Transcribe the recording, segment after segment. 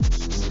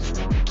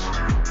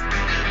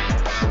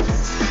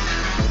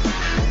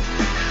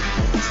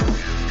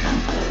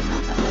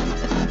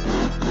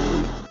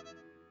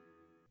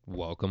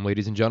Welcome,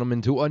 ladies and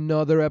gentlemen, to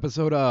another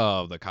episode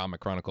of the Comic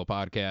Chronicle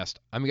podcast.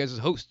 I'm your guys'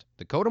 host,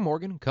 Dakota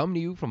Morgan, coming to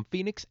you from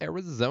Phoenix,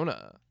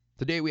 Arizona.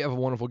 Today we have a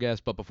wonderful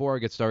guest, but before I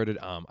get started,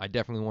 I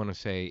definitely want to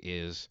say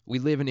is we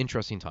live in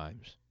interesting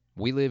times.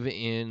 We live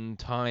in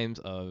times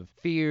of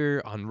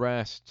fear,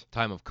 unrest,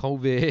 time of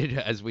COVID,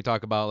 as we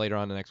talk about later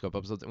on in the next couple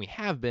episodes, and we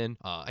have been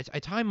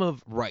a time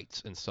of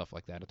rights and stuff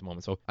like that at the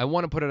moment. So I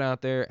want to put it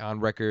out there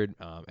on record,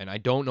 and I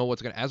don't know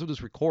what's going to, as of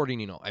this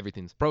recording,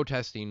 everything's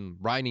protesting,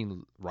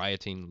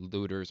 rioting,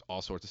 looters,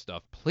 all sorts of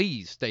stuff.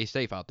 Please stay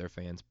safe out there,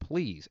 fans,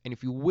 please. And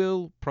if you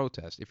will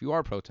protest, if you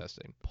are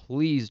protesting,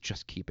 please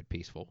just keep it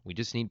peaceful. We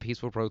just need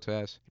peaceful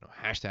protests.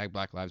 Hashtag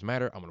Black Lives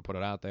Matter. I'm going to put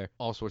it out there.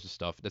 All sorts of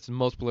stuff. That's the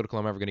most political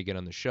I'm ever going to get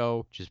on the show.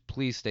 Just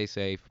please stay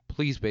safe.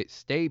 Please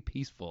stay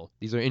peaceful.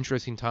 These are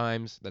interesting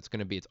times. That's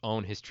going to be its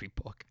own history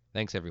book.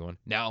 Thanks, everyone.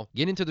 Now,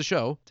 get into the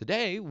show.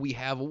 Today, we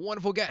have a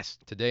wonderful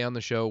guest. Today on the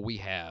show, we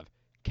have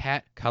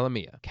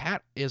Calamia.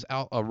 Cat is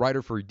a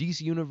writer for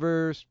DC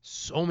Universe,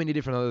 so many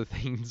different other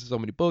things, so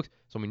many books,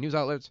 so many news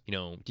outlets,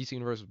 DC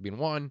Universe being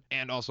one,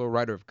 and also a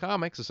writer of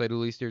comics, to say the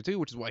least here too,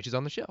 which is why she's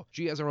on the show.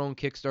 She has her own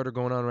Kickstarter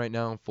going on right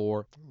now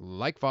for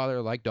Like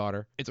Father, Like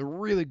Daughter. It's a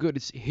really good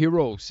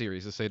hero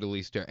series, to say the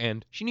least here,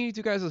 and she needs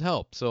you guys'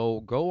 help. So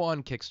go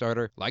on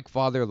Kickstarter, Like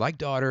Father, Like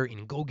Daughter,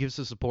 and go give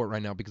some support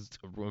right now because it's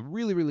a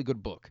really, really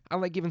good book. I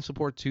like giving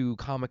support to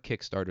comic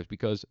Kickstarters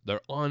because they're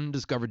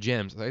undiscovered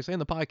gems, as I say in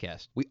the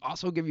podcast. We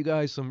also give you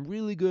guys some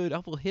really good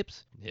helpful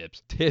tips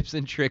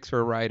and tricks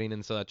for writing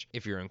and such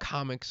if you're in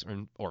comics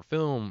or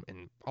film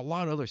and a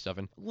lot of other stuff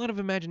and a lot of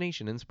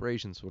imagination,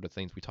 inspiration sort of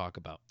things we talk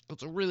about.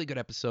 It's a really good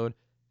episode.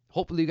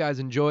 Hopefully you guys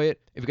enjoy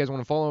it. If you guys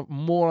want to follow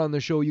more on the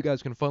show, you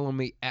guys can follow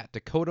me at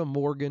Dakota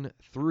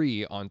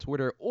Morgan3 on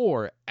Twitter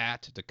or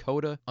at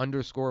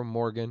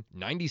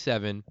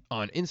Dakota_Morgan97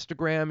 on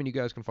Instagram. And you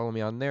guys can follow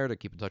me on there to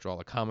keep in touch with all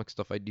the comic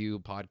stuff I do,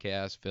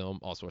 podcast, film,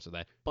 all sorts of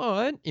that.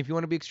 But if you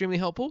want to be extremely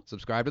helpful,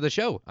 subscribe to the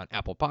show on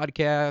Apple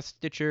Podcasts,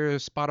 Stitcher,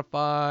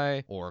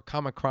 Spotify, or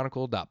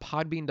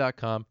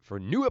comicchronicle.podbean.com for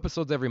new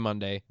episodes every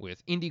Monday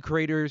with indie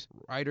creators,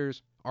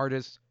 writers,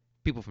 artists,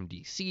 people from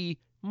DC,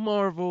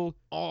 Marvel,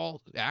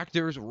 all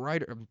actors,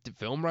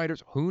 film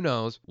writers, who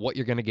knows what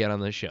you're going to get on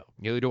this show.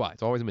 Neither do I.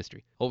 It's always a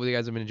mystery. Hopefully you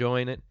guys have been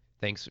enjoying it.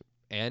 Thanks.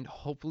 And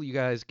hopefully you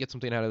guys get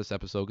something out of this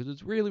episode because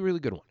it's a really, really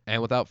good one.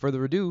 And without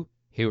further ado,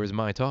 here is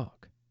my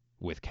talk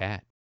with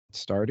Kat.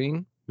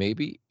 Starting,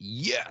 maybe?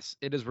 Yes,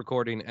 it is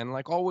recording. And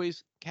like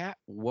always, Kat,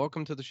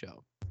 welcome to the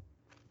show.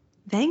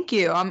 Thank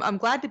you. I'm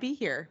glad to be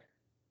here.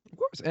 Of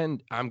course.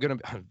 And I'm going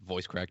to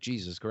voice crack.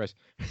 Jesus Christ.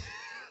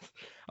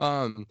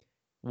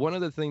 One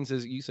of the things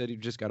is you said you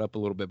just got up a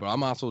little bit, but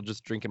I'm also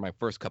just drinking my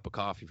first cup of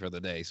coffee for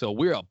the day. So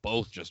we're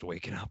both just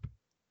waking up.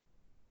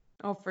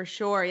 Oh, for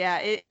sure.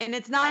 Yeah. And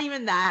it's not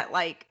even that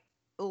like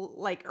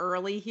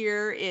early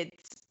here.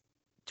 It's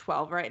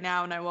 12 right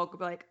now. And I woke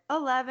up like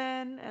 11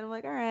 and I'm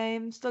like, all right,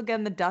 I'm still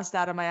getting the dust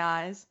out of my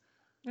eyes.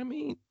 I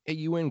mean, are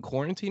you in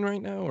quarantine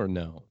right now or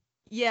no?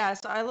 Yeah.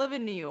 So I live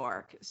in New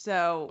York.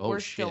 So we're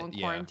still in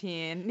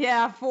quarantine.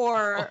 Yeah,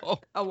 for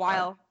a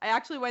while. I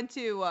actually went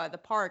to the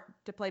park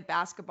to play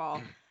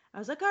basketball. I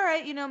was like, all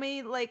right, you know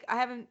me, like I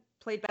haven't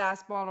played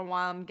basketball in a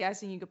while. I'm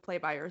guessing you could play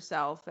by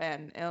yourself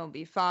and it'll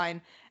be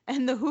fine.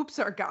 And the hoops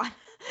are gone.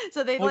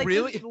 So they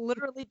really? just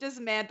literally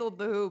dismantled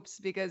the hoops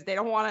because they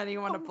don't want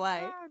anyone to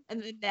play. God.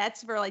 And the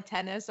nets for like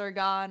tennis are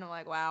gone. I'm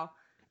like, wow.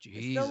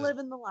 Still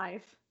living the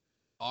life.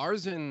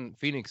 Ours in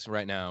Phoenix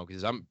right now,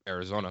 because I'm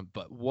Arizona,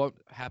 but what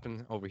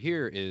happened over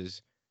here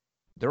is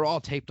they're all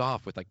taped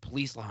off with like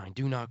police line,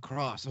 do not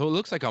cross. So it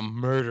looks like a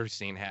murder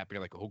scene happening.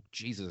 Like, oh,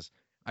 Jesus.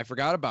 I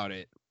forgot about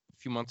it a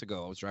few months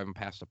ago. I was driving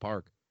past the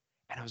park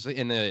and I was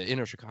in the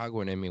inner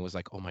Chicagoan in me was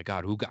like, oh my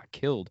God, who got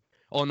killed?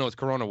 Oh, no, it's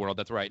Corona world.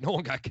 That's right. No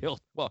one got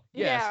killed. Well,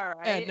 yes yeah,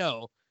 right. and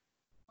no.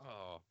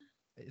 Oh,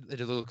 it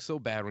looks so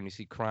bad when you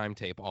see crime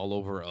tape all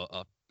over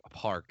a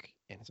park.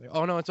 And it's like,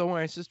 oh, no, it's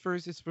okay.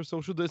 It's for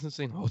social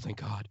distancing. Oh, thank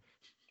God.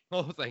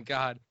 Oh, thank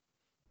God.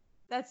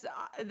 That's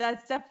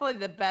definitely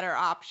the better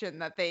option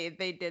that they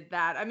did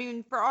that. I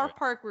mean, for our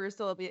park, we were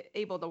still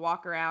able to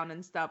walk around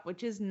and stuff,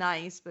 which is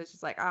nice. But it's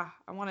just like, I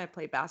want to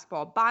play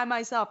basketball by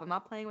myself. I'm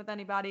not playing with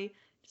anybody.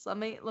 Just let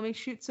me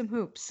shoot some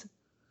hoops.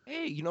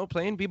 Hey,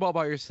 playing b-ball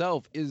by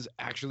yourself is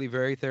actually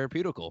very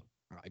therapeutical.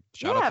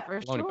 Shout out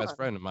to my best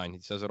friend of mine. He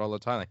says it all the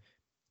time. Like,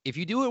 if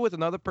you do it with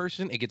another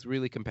person, it gets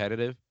really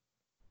competitive.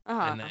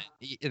 And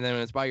then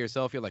when it's by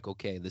yourself, you're like,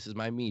 okay, this is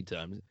my me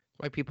time. That's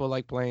why people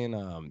like playing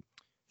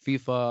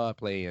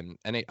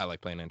FIFA, I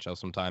like playing NHL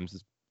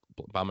sometimes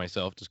by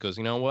myself just because,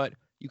 you know what?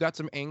 You got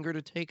some anger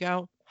to take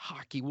out?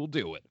 Hockey will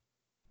do it.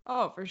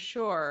 Oh, for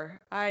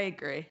sure. I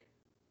agree.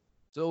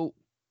 So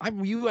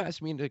you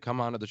asked me to come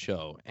onto the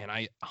show, and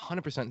I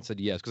 100% said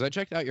yes because I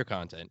checked out your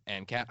content.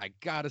 And, Kat, I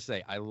got to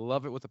say, I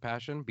love it with a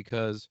passion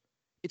because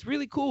it's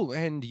really cool.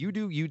 And you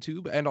do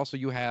YouTube, and also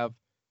you have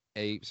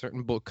a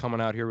certain book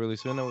coming out here really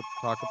soon that we'll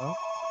talk about.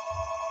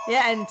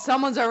 Yeah, and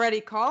someone's already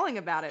calling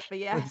about it, but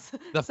yes.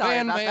 The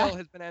fan mail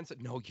has been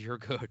answered. No, you're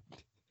good.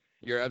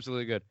 You're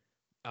absolutely good.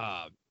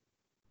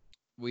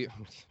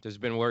 There's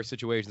been worse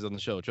situations on the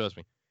show, trust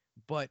me.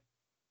 But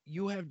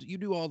you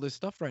do all this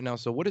stuff right now.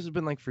 So what has it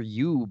been like for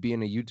you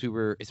being a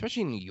YouTuber,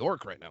 especially in New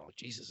York right now?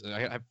 Jesus, I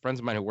have friends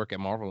of mine who work at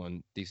Marvel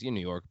in DC and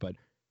New York, but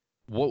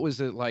what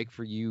was it like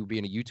for you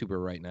being a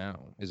YouTuber right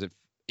now? Is it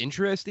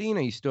interesting?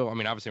 Are you still? I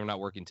mean, obviously we're not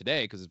working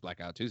today because it's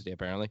Blackout Tuesday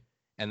apparently.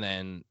 And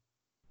then,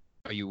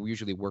 are you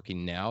usually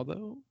working now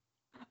though?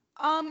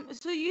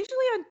 So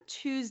usually on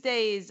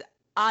Tuesdays,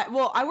 I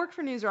work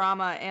for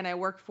Newsarama and I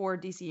work for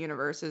DC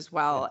Universe as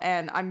well,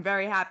 and I'm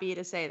very happy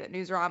to say that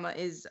Newsarama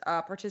is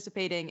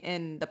participating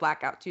in the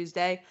Blackout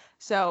Tuesday.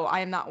 So I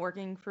am not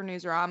working for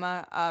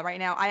Newsarama right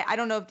now. I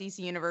don't know if DC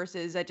Universe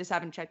is. I just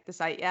haven't checked the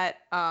site yet.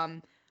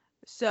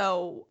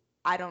 So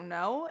I don't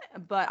know,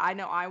 but I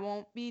know I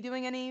won't be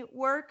doing any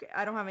work.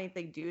 I don't have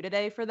anything due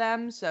today for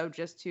them, so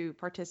just to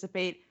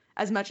participate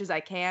as much as I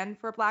can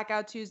for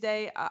Blackout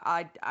Tuesday.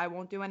 I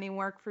won't do any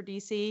work for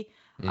DC,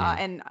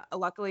 and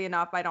luckily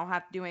enough, I don't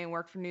have to do any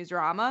work for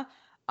Newsarama.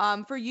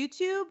 For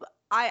YouTube,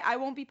 I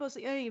won't be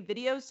posting any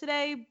videos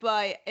today,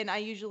 and I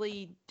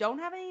usually don't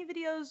have any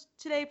videos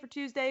today for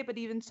Tuesday. But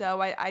even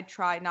so, I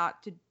try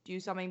not to do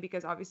something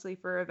because obviously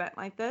for an event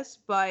like this,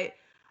 but.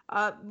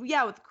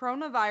 Yeah, with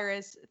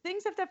coronavirus,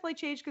 things have definitely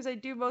changed because I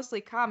do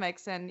mostly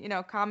comics, and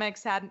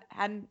comics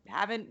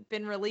haven't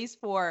been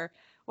released for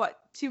what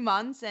 2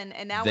 months, and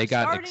now They we're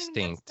got starting to get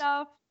extinct.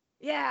 stuff.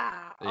 Yeah.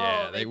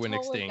 Yeah, Oh, they they went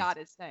totally extinct. got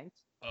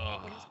extinct. It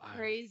was Oh,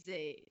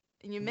 crazy,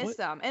 and you miss what?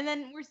 them, and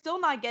then we're still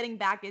not getting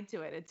back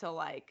into it until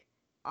like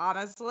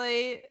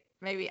honestly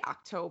maybe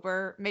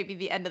October, maybe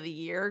the end of the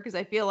year, because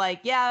I feel like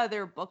yeah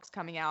there are books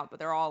coming out, but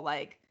they're all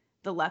like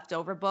the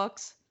leftover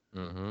books.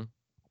 Mm-hmm.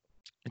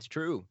 It's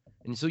true.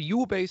 And so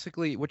you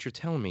basically, what you're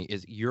telling me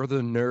is you're the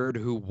nerd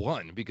who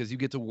won because you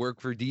get to work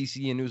for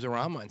DC and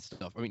Newsarama and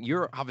stuff. I mean,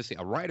 you're obviously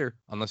a writer,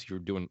 unless you're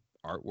doing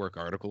artwork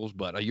articles,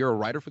 but you're a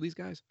writer for these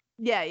guys?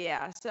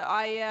 Yeah. So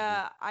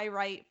I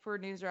write for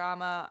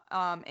Newsarama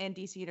and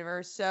DC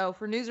Universe. So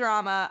for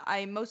Newsarama,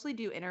 I mostly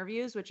do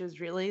interviews, which is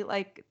really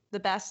like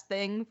the best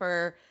thing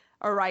for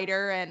a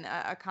writer and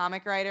a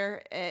comic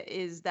writer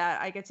is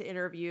that I get to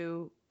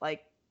interview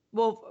like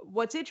well,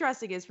 what's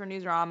interesting is for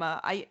Newsarama,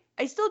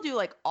 I still do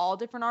like all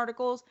different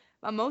articles,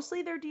 but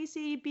mostly they're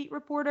DC beat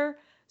reporter.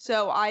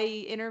 So I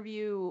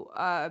interview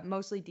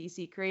mostly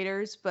DC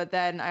creators, but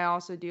then I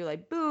also do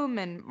like Boom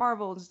and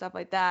Marvel and stuff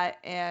like that.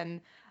 And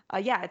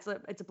yeah, it's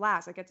a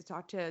blast. I get to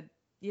talk to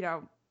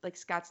like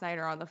Scott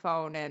Snyder on the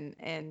phone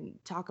and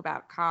talk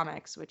about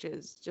comics, which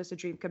is just a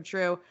dream come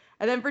true.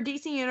 And then for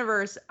DC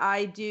Universe,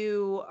 I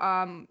do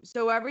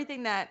so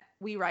everything that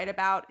we write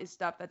about is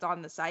stuff that's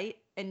on the site,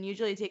 and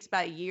usually it takes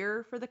about a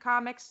year for the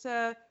comics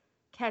to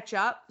catch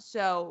up.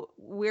 So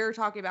we're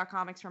talking about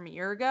comics from a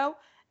year ago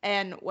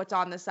and what's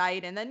on the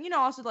site, and then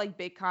also like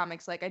big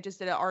comics, like I just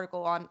did an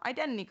article on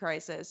Identity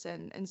Crisis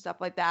and stuff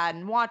like that,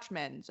 and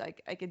Watchmen. So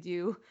I could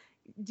do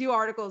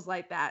articles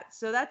like that.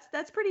 So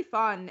that's pretty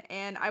fun,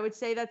 and I would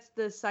say that's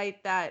the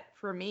site that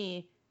for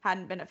me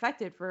hadn't been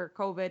affected for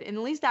COVID in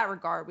at least that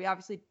regard. We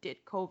obviously did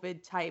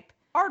COVID type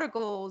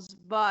articles,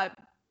 but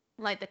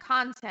like the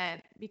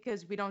content,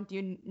 because we don't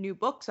do new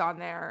books on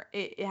there,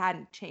 it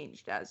hadn't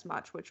changed as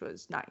much, which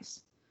was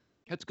nice.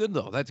 That's good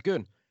though. That's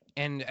good.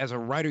 And as a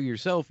writer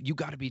yourself, you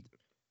got to be.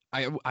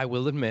 I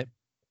will admit,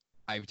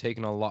 I've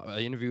taken a lot,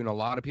 interviewing a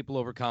lot of people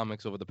over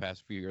comics over the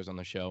past few years on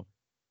the show.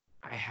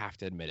 I have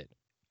to admit it.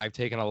 I've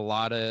taken a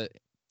lot of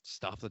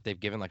stuff that they've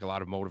given, like a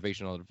lot of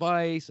motivational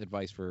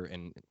advice for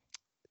and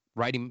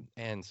writing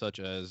and such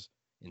as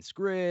in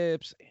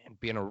scripts and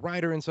being a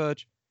writer and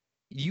such.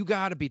 You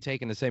got to be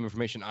taking the same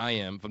information I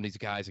am from these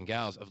guys and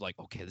gals of like,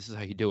 okay, this is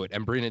how you do it,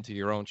 and bring it to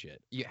your own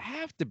shit. You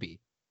have to be.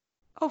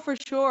 Oh, for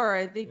sure.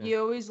 I think Yeah. you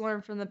always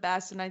learn from the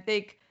best, and I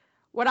think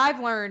what I've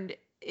learned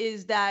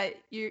is that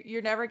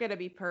you're never going to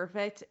be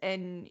perfect,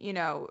 and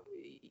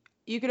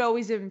you could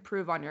always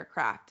improve on your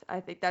craft.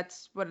 I think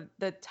that's what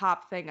the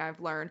top thing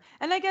I've learned.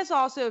 And I guess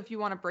also if you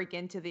want to break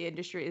into the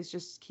industry is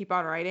just keep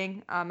on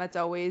writing. That's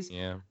always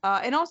Yeah.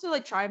 and also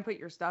like try and put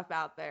your stuff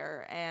out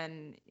there,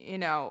 and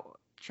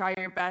try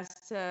your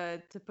best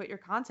to put your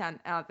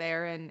content out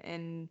there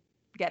and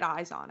get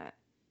eyes on it.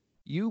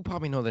 You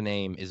probably know the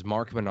name is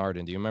Mark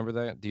Bernardin. Do you remember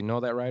that? Do you know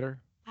that writer?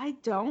 I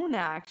don't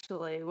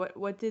actually.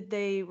 What did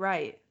they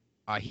write?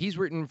 He's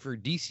written for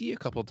DC a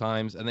couple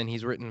times, and then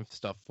he's written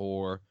stuff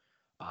for.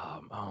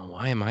 Oh,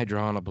 why am I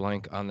drawing a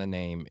blank on the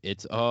name?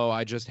 It's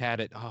I just had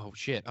it. Oh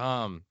shit.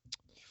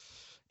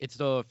 It's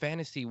the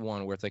fantasy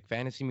one where it's like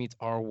fantasy meets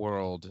our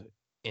world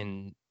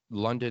in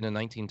London in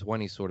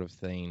 1920 sort of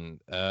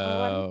thing.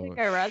 Oh, I don't think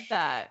I read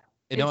that.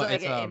 It's No, like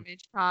it's an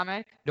image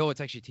comic. no,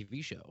 it's actually a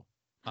TV show.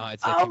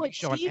 It's a Oh, a TV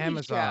show on TV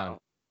Amazon.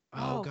 show.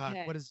 Oh Oh, God,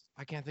 okay.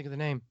 I can't think of the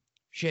name.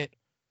 Shit.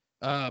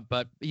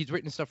 But he's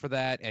written stuff for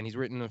that, and he's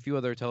written a few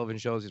other television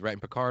shows. He's writing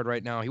Picard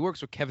right now. He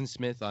works with Kevin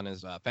Smith on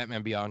his Fat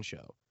Man Beyond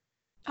show.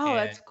 Oh, And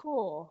that's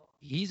cool.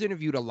 he's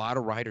interviewed a lot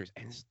of writers,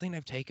 and this thing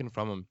I've taken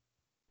from him,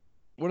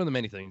 one of the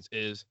many things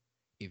is,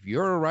 if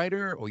you're a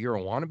writer or you're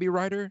a wannabe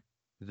writer,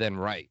 then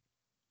write.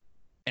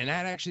 And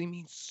that actually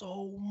means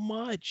so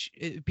much.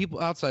 People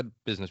outside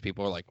business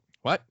people are like,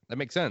 what? That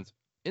makes sense.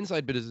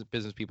 Inside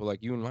business people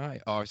like you and I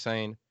are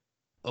saying,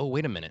 oh,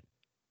 wait a minute.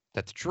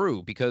 That's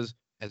true, because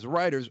as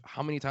writers,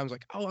 how many times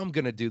like, oh, I'm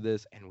going to do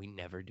this, and we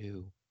never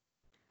do.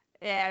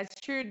 Yeah, it's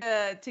true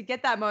to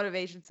get that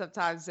motivation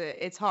sometimes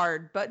it's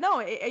hard. But no,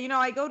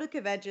 I go to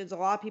conventions, a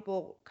lot of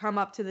people come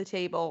up to the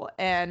table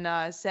and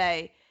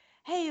say,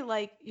 "Hey,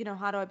 like,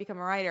 how do I become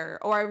a writer?"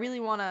 Or I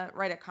really want to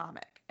write a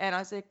comic. And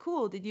I say,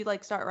 "Cool, did you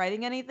like start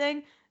writing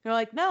anything?" They're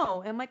like,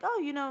 "No." And I'm like,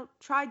 "Oh,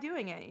 try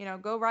doing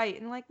it. Go write."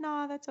 And like,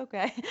 "Nah, that's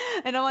okay."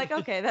 And I'm like,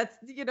 "Okay, that's,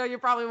 you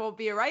probably won't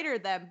be a writer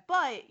then."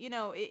 But,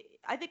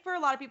 I think for a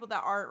lot of people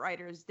that aren't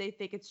writers, they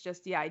think it's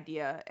just the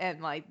idea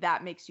and like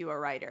that makes you a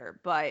writer.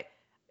 But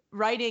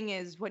writing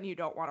is when you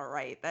don't want to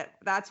write.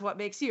 That's what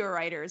makes you a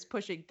writer, is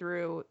pushing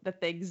through the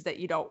things that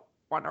you don't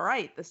want to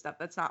write, the stuff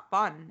that's not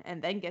fun,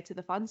 and then get to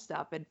the fun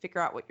stuff and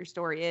figure out what your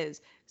story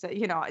is. So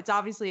it's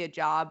obviously a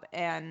job,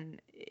 and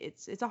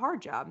it's a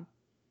hard job.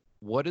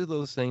 What are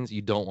those things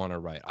you don't want to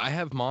write? I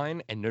have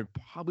mine, and they're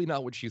probably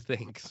not what you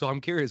think. So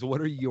I'm curious,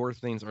 what are your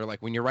things? Or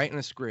like when you're writing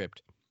a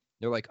script,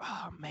 they're like,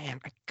 oh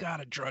man, I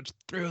gotta drudge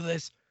through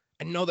this.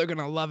 I know they're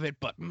gonna love it,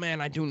 but man,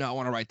 I do not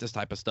want to write this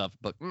type of stuff.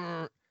 But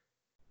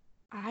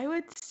I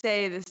would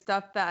say the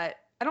stuff that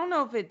I don't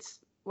know if it's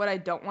what I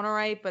don't want to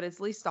write, but it's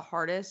at least the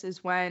hardest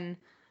is when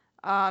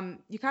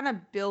you kind of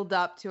build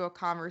up to a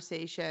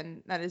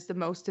conversation that is the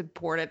most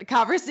important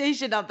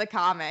conversation of the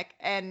comic,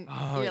 and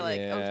oh you're like,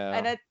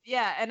 oh,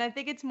 yeah, and I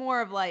think it's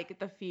more of like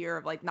the fear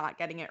of like not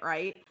getting it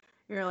right.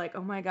 You're like,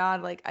 oh my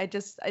God, like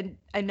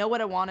I know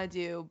what I want to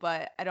do,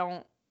 but I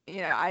don't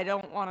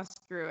want to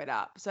screw it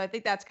up. So I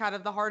think that's kind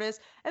of the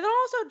hardest, and then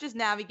also just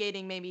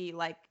navigating maybe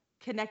like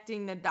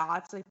connecting the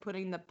dots, like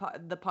putting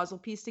the puzzle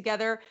piece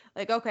together.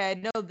 Like, okay, I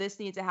know this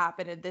needs to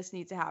happen and this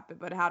needs to happen,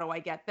 but how do I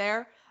get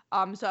there?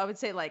 So I would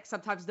say like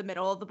sometimes the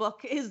middle of the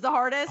book is the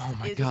hardest. oh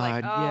my Is just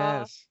like,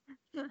 god,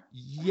 yes.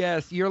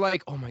 Yes, you're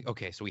like, oh my,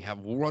 okay, so we have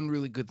one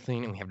really good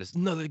thing, and we have this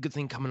another good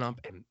thing coming up,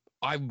 and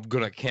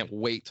can't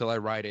wait till I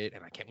write it,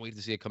 and I can't wait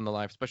to see it come to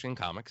life, especially in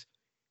comics.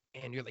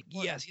 And you're like,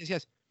 yes, yes,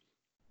 yes.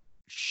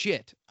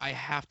 Shit, I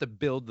have to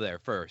build there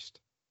first.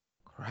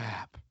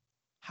 Crap.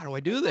 How do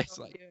I do this?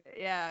 do Like, it.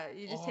 Yeah,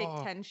 you just take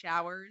oh, 10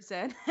 showers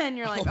and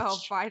you're like, oh,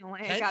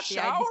 finally, I 10 got the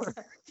idea.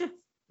 shower.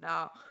 No,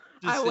 I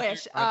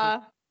Just sit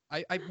there.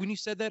 wish. When you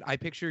said that, I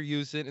picture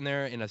you sitting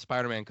there in a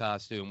Spider-Man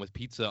costume with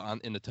pizza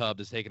in the tub,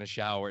 just taking a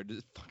shower,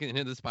 just fucking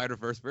in the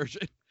Spider-Verse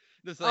version.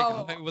 Just like,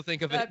 Oh, we'll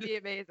think of that'd it. be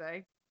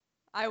amazing.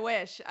 I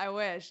wish. I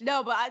wish.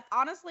 No, but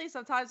honestly,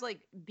 sometimes like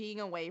being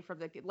away from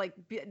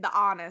the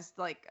honest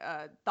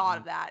thought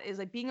of that is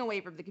like being away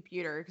from the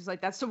computer, because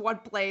like that's the one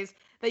place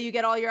that you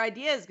get all your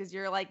ideas, because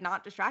you're like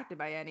not distracted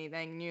by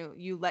anything.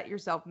 You let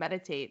yourself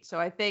meditate. So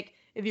I think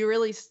if you're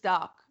really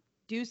stuck,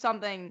 do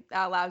something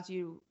that allows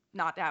you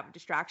not to have a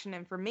distraction.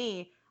 And for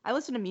me, I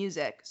listen to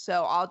music,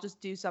 so I'll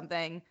just do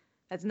something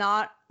that's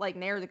not like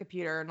near the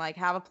computer and like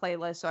have a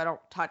playlist so I don't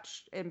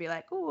touch and be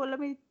like, oh, let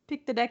me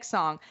pick the next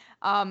song,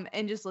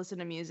 and just listen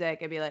to music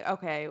and be like,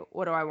 okay,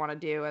 what do I want to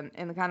do,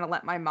 and kind of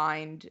let my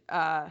mind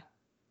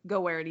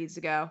go where it needs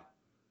to go.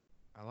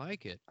 I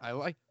like it. I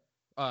like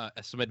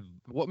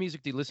what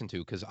music do you listen to?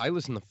 Because I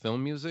listen to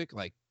film music,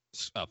 like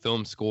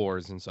film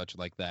scores and such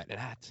like that, and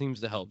that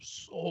seems to help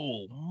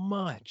so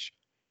much.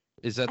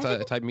 Is that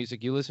the type of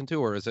music you listen to,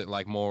 or is it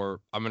like more?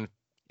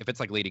 If it's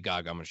like Lady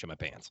Gaga, I'm gonna shit my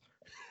pants.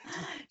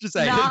 Just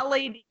saying. Not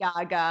Lady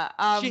Gaga,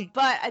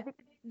 but I think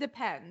it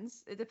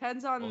depends. It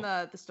depends on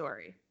the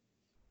story.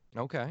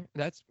 Okay,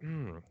 that's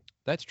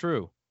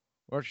true.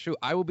 Or true.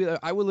 I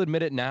will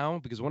admit it now,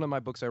 because one of my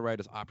books I write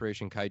is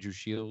Operation Kaiju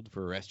Shield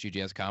for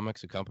SGJS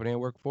Comics, a company I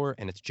work for,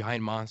 and it's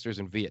giant monsters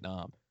in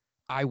Vietnam.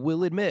 I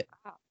will admit,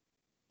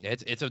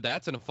 that's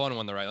a fun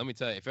one to write. Let me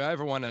tell you, if I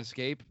ever want to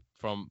escape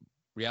from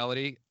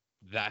reality,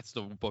 that's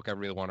the book I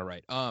really want to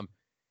write. And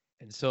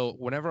so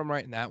whenever I'm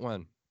writing that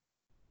one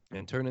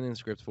and turning in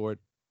scripts for it,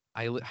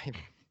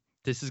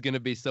 this is gonna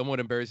be somewhat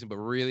embarrassing, but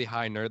really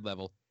high nerd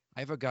level. I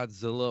have a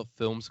Godzilla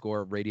film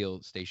score radio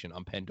station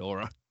on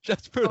Pandora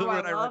just for when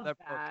I read that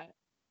book.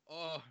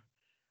 Oh,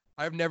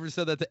 I've never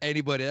said that to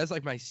anybody. That's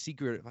like my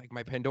secret, like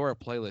my Pandora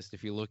playlist.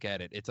 If you look at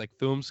it, it's like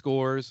film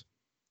scores,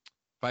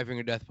 Five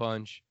Finger Death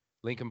Punch,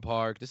 Linkin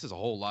Park. This is a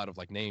whole lot of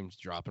like names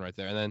dropping right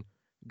there, and then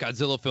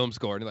Godzilla film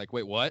score. And you're like,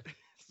 wait, what?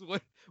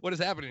 what is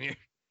happening here?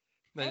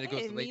 Then it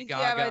goes to Lady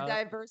Gaga. You have a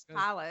diverse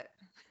palette.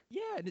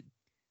 Yeah,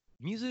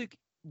 music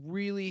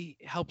really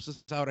helps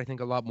us out, I think,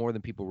 a lot more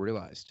than people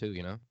realize too,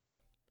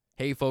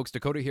 Hey folks,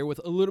 Dakota here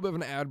with a little bit of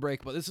an ad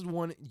break, but this is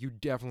one you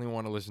definitely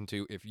want to listen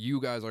to if you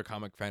guys are a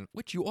comic fan,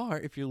 which you are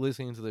if you're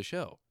listening to the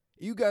show.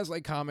 You guys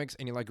like comics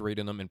and you like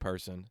reading them in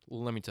person.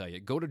 Let me tell you,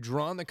 go to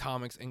Drawn the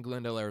Comics in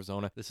Glendale,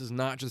 Arizona. This is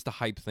not just a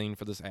hype thing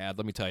for this ad,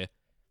 let me tell you.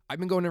 I've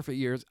been going there for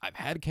years. I've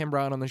had Cam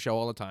Brown on the show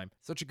all the time.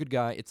 Such a good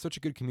guy. It's such a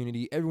good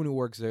community. Everyone who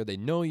works there, they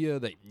know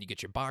you. You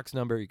get your box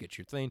number. You get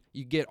your thing.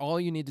 You get all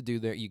you need to do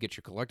there. You get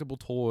your collectible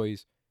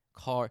toys,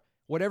 car,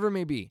 whatever it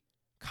may be.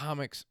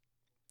 Comics,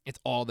 it's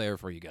all there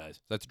for you guys.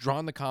 That's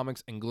Drawn the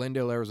Comics in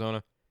Glendale,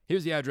 Arizona.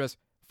 Here's the address,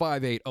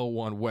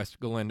 5801 West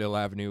Glendale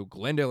Avenue,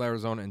 Glendale,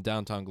 Arizona, in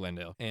downtown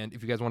Glendale. And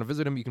if you guys want to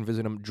visit them, you can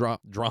visit them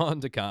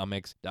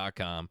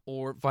drawntocomics.com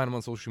or find them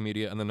on social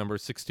media, and the number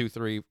is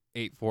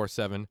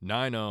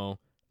 623-847-9090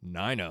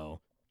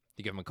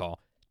 to give them a call.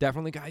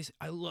 Definitely, guys,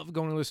 I love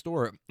going to the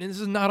store. And this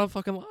is not a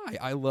fucking lie.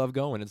 I love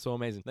going. It's so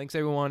amazing. Thanks,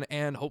 everyone.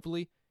 And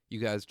hopefully you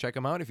guys check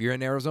them out if you're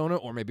in Arizona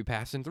or maybe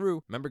passing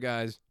through. Remember,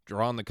 guys,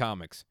 draw on the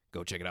comics.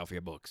 Go check it out for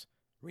your books.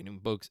 Reading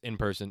books in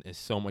person is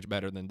so much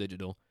better than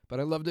digital. But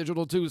I love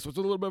digital, too, so it's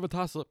a little bit of a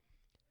toss-up.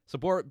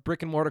 Support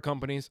brick-and-mortar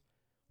companies.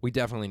 We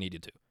definitely need you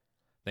to.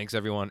 Thanks,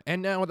 everyone.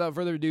 And now, without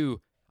further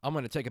ado, I'm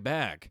going to take it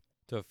back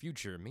to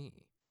future me.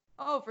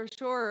 Oh, for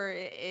sure.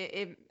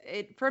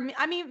 For me,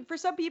 I mean, for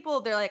some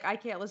people, they're like, I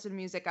can't listen to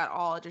music at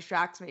all. It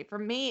distracts me. For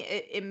me,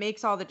 it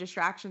makes all the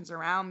distractions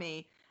around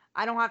me.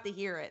 I don't have to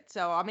hear it,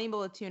 so I'm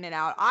able to tune it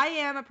out. I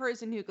am a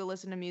person who could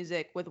listen to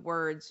music with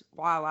words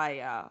while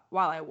I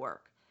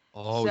work.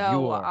 Oh, so,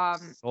 you are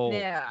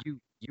yeah.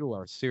 You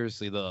are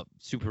seriously the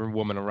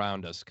superwoman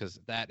around us,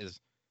 because that is,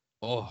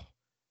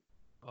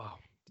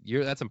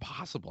 that's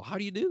impossible. How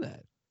do you do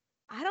that?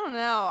 I don't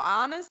know.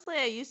 Honestly,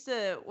 I used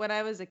to, when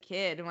I was a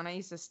kid, when I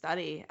used to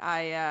study,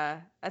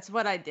 that's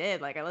what I did.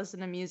 Like, I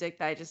listened to music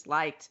that I just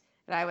liked,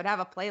 and I would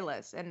have a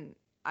playlist, and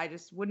I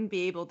just wouldn't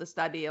be able to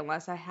study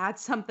unless I had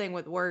something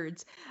with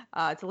words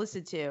to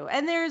listen to.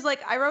 And there's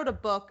like, I wrote a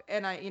book,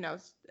 and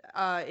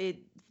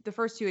the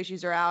first 2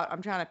 issues are out.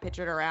 I'm trying to pitch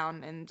it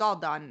around, and it's all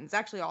done. It's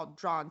actually all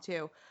drawn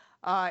too.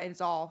 And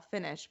it's all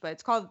finished,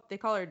 but they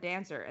call her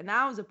Dancer. And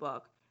that was a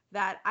book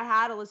that I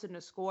had to listen to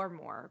score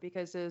more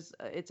because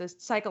it's a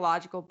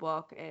psychological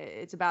book.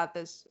 It's about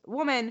this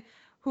woman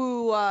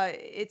who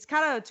it's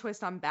kind of a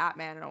twist on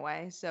Batman in a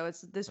way. So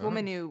it's this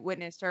woman who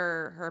witnessed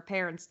her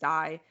parents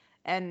die,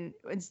 and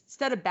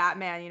instead of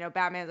Batman,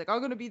 Batman's like, I'm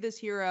going to be this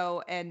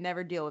hero and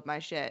never deal with my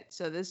shit.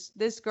 So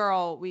this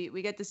girl,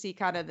 we get to see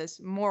kind of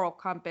this moral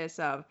compass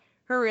of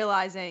her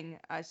realizing,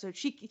 so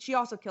she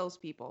also kills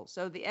people.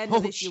 So the end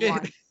of issue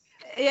 1.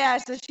 Yeah,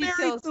 so she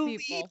kills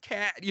people.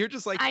 Cat. You're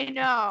just like, I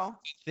know.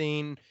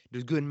 Thing.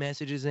 There's good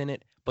messages in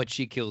it, but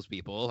she kills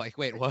people. Like,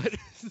 wait, what?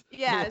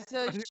 Yeah,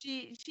 so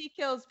she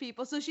kills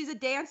people. So she's a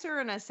dancer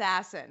and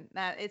assassin.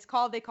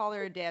 They call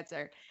her a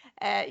dancer.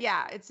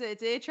 Yeah, it's an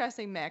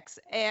interesting mix.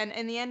 And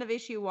in the end of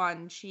issue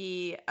 1,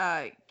 she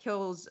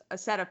kills a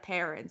set of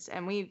parents,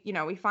 and we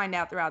find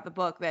out throughout the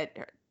book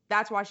that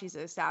that's why she's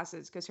an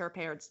assassin, because her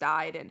parents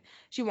died, and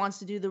she wants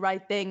to do the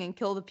right thing and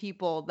kill the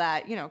people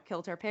that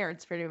killed her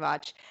parents pretty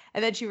much.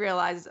 And then she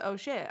realizes, oh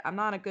shit, I'm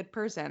not a good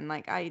person.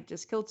 Like, I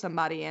just killed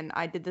somebody, and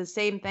I did the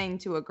same thing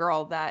to a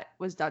girl that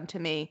was done to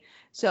me.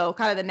 So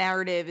kind of the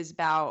narrative is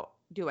about,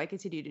 do I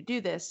continue to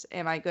do this?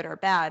 Am I good or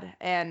bad?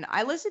 And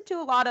I listened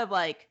to a lot of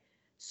like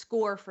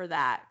score for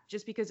that,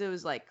 just because it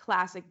was like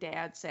classic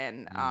dance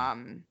and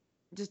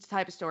just the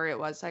type of story it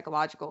was,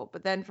 psychological.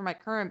 But then for my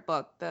current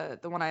book, the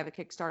one I have a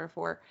Kickstarter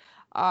for,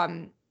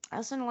 I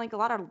listen to like a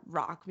lot of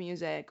rock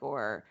music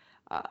or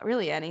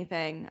really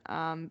anything.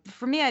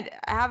 For me, I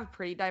have a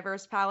pretty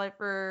diverse palette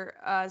for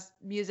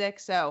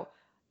music. So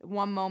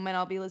one moment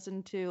I'll be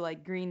listening to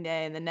like Green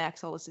Day, and the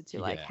next I'll listen to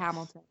like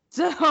Hamilton.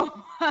 So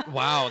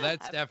wow,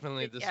 that's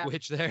definitely the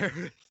switch there.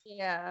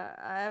 Yeah,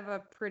 I have a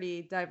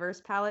pretty diverse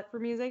palette for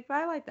music, but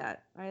I like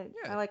that.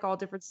 I like all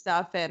different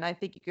stuff, and I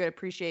think you could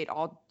appreciate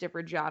all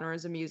different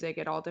genres of music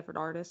and all different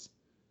artists.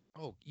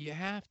 Oh, you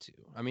have to.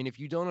 I mean,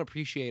 if you don't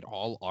appreciate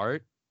all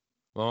art,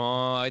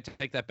 oh, I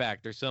take that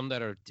back. There's some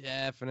that are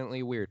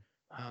definitely weird.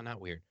 Oh,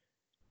 not weird.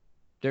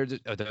 There's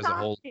a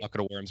whole bucket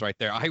of worms right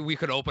there. We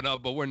could open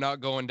up, but we're not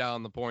going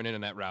down the porn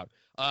internet route.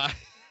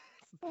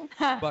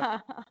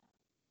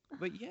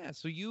 But yeah,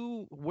 so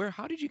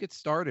how did you get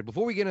started?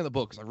 Before we get into the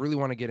books, I really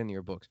want to get into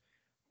your books.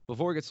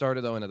 Before we get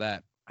started though into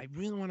that, I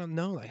really want to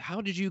know, like, how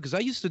did you? Because I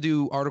used to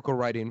do article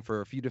writing for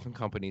a few different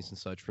companies and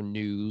such, for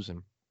news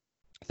and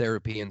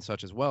therapy and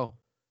such as well.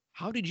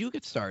 How did you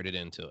get started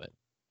into it?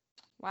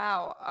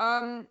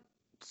 Wow.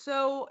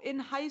 So in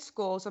high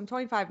school, so I'm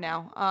 25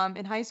 now.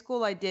 In high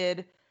school, I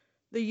did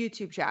the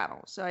YouTube channel.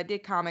 So I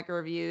did comic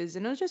reviews,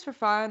 and it was just for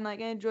fun. Like,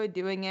 I enjoyed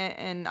doing it,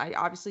 and I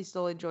obviously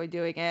still enjoy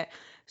doing it.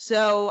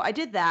 So I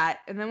did that.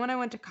 And then when I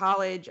went to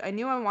college, I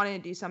knew I wanted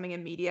to do something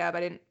in media, but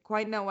I didn't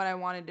quite know what I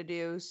wanted to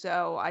do.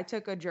 So I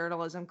took a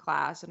journalism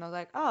class, and I was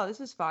like, oh, this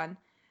is fun.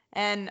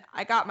 And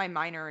I got my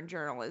minor in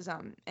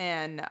journalism,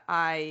 and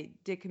I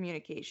did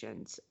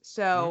communications.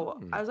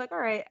 So I was like, all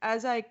right,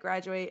 as I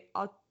graduate,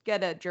 I'll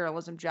get a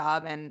journalism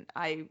job, and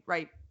I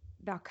write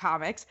about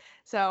comics.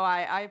 So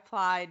I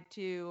applied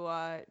to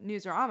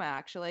Newsarama,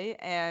 actually,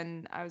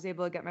 and I was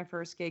able to get my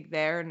first gig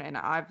there, and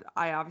I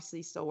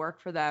obviously still work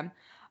for them,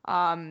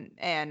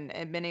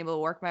 and been able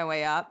to work my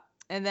way up.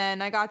 And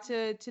then I got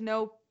to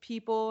know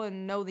people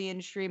and know the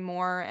industry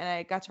more, and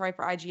I got to write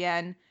for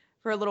IGN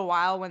for a little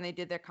while when they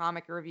did their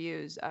comic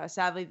reviews.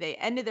 Sadly, they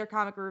ended their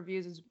comic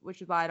reviews,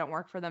 which is why I don't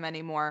work for them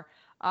anymore.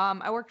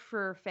 I worked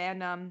for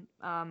Fandom.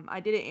 I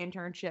did an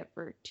internship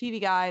for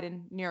TV Guide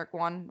and New York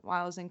One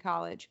while I was in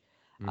college.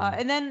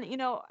 And then,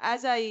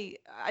 as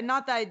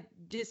not that I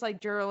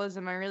dislike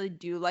journalism, I really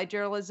do like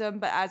journalism,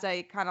 but as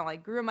I kind of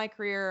like grew in my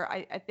career,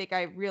 I think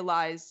I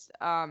realized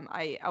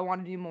I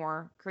want to do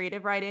more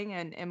creative writing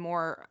and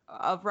more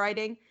of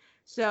writing.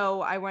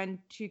 So I went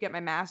to get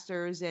my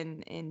master's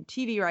in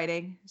TV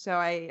writing. So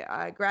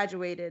I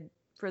graduated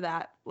for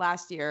that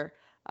last year.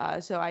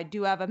 So I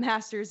do have a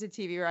master's in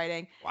TV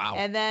writing. Wow.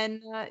 And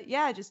then,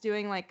 yeah, just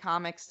doing like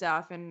comic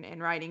stuff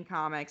and writing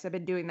comics. I've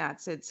been doing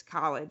that since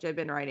college. I've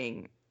been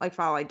writing like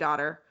Follow My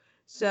Daughter.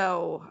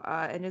 So,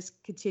 and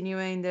just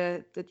continuing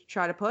to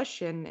try to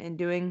push and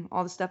doing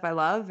all the stuff I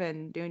love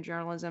and doing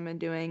journalism and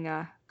doing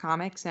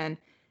comics and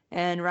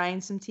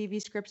writing some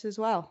TV scripts as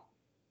well.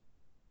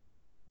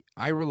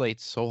 I relate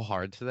so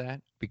hard to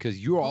that because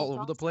you're all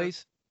over the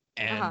place,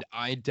 and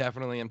I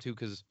definitely am too,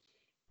 because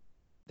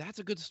that's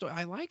a good story.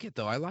 I like it,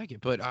 though. I like it.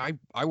 But I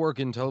work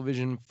in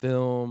television,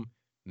 film,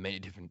 many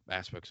different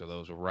aspects of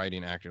those,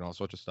 writing, acting, all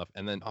sorts of stuff,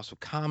 and then also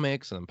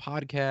comics and then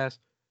podcasts.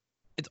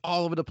 It's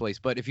all over the place.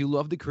 But if you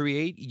love to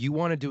create, you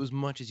want to do as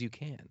much as you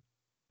can.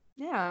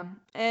 Yeah.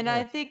 And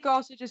I think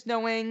also just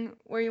knowing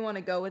where you want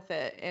to go with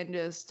it and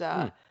just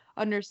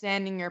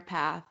understanding your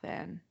path.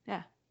 And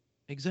yeah.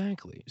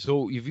 Exactly.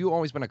 So have you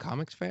always been a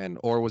comics fan,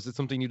 or was it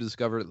something you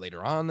discovered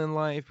later on in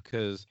life?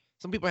 Because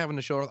some people having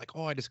the show are like,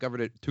 oh, I discovered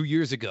it 2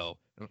 years ago.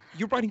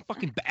 You're writing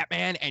fucking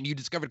Batman and you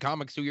discovered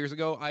comics 2 years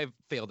ago? I've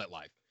failed at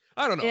life.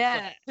 I don't know.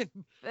 Yeah,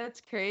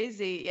 that's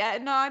crazy. Yeah,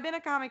 no, I've been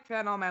a comic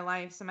fan all my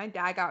life. So my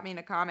dad got me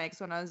into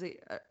comics when I was a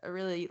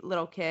really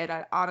little kid.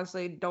 I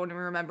honestly don't even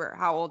remember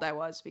how old I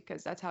was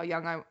because that's how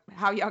young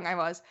I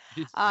was.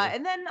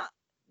 And then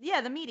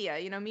yeah, the media,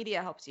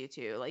 media helps you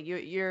too. Like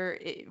you're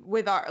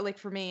with our, like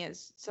for me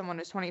as someone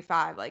who's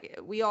 25, like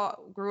we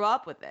all grew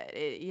up with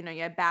it. You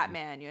had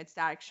Batman, you had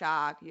Static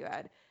Shock, you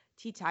had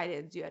Teen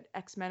Titans, you had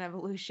X-Men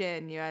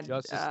Evolution, you had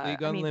Justice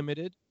League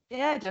Unlimited.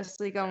 Yeah, Justice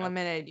League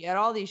Unlimited. You had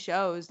all these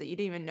shows that you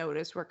didn't even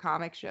notice were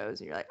comic shows.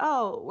 And you're like,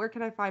 oh, where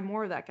can I find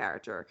more of that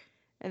character?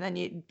 And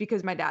then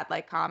because my dad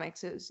liked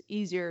comics, it was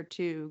easier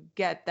to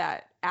get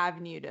that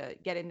avenue to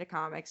get into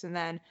comics. And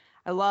then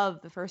I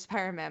love the first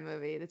Spider-Man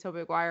movie, the Tobey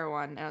Maguire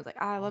one. And I was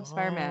like, I love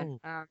Spider-Man.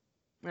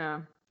 Yeah.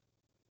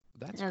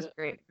 That's a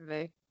great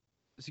movie.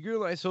 So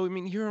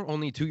you're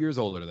only 2 years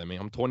older than me.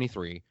 I'm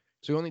 23.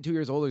 So you're only 2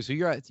 years older. So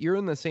you're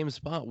in the same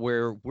spot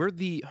where we're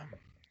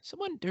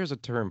there's a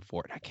term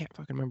for it. I can't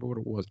fucking remember what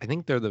it was. I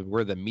think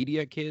we're the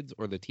media kids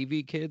or the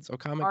TV kids or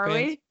comic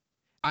fans.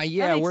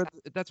 We?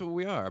 That's what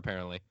we are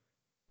apparently.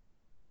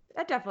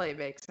 That definitely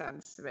makes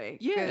sense to me.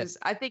 Yeah. Because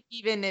I think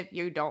even if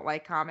you don't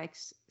like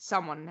comics,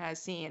 someone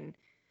has seen,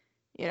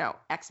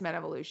 X-Men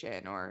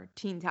Evolution or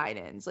Teen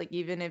Titans. Like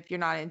even if you're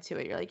not into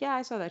it, you're like, yeah,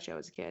 I saw that show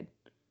as a kid.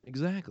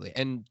 Exactly.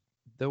 And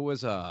there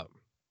was a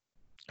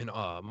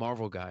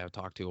Marvel guy I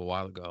talked to a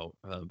while ago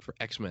for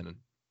X-Men,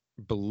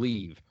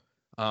 believe.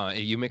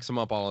 You mix them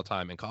up all the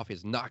time, and coffee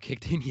is not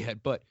kicked in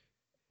yet. But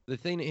the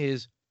thing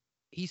is,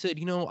 he said,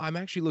 I'm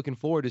actually looking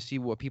forward to see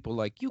what people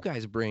like you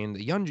guys bring,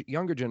 the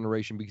younger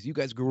generation, because you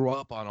guys grew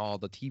up on all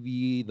the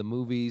TV, the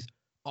movies,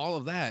 all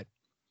of that.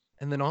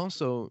 And then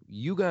also,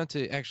 you got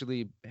to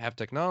actually have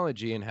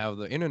technology and have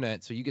the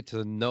internet, so you get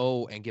to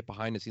know and get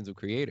behind the scenes of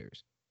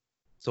creators.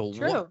 So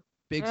what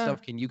big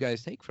stuff can you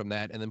guys take from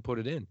that and then put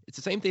it in? It's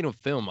the same thing with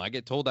film. I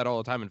get told that all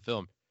the time in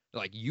film.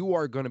 They're like, you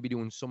are going to be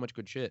doing so much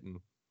good shit. And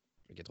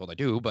I get told I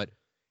do, but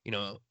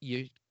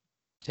you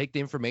take the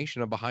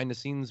information of behind the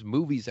scenes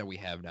movies that we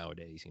have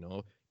nowadays,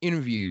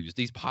 interviews,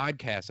 these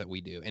podcasts that we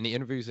do, and the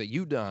interviews that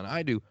you done,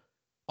 I do,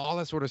 all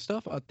that sort of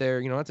stuff out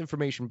there. That's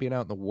information being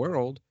out in the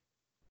world.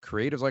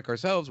 Creatives like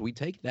ourselves, we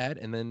take that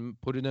and then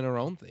put it in our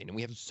own thing, and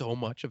we have so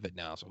much of it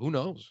now. So who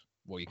knows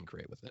what you can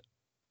create with it?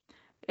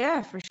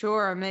 Yeah, for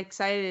sure. I'm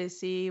excited to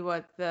see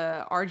what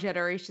our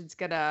generation's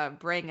gonna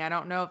bring. I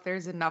don't know if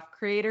there's enough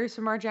creators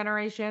from our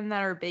generation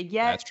that are big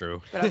yet. That's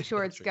true. But I'm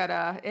sure it's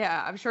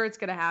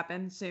gonna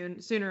happen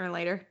sooner or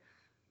later.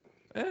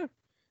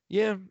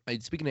 Yeah.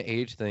 Speaking of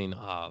age thing,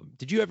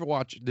 did you ever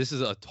watch? This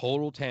is a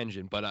total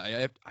tangent, but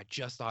I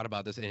just thought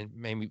about this, and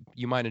maybe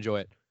you might enjoy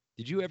it.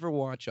 Did you ever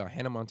watch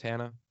Hannah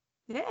Montana?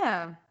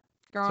 Yeah,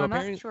 growing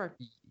up, sure.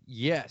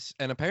 Yes,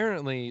 and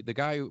apparently the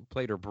guy who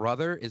played her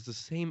brother is the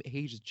same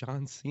age as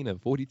John Cena,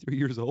 43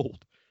 years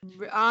old.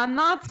 I'm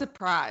not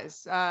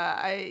surprised.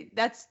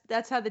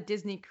 That's how the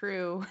Disney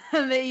crew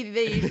they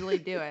usually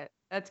do it.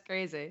 That's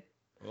crazy.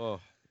 Oh.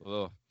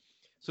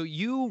 So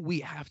we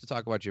have to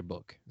talk about your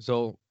book.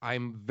 So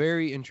I'm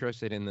very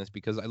interested in this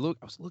because I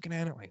was looking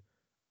at it like,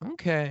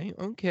 okay,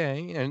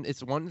 and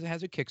it's one that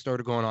has a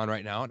Kickstarter going on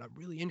right now, and I'm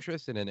really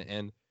interested in it.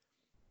 And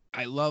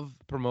I love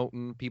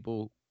promoting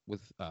people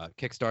with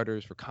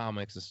Kickstarters for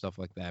comics and stuff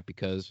like that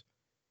because,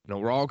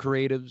 we're all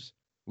creatives.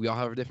 We all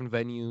have different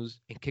venues,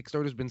 and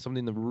Kickstarter's been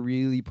something to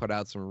really put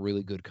out some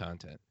really good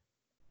content.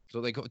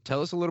 So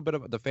tell us a little bit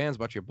about the fans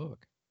about your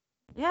book.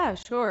 Yeah,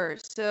 sure.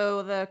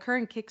 So the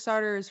current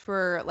Kickstarter is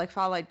for like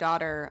Follow My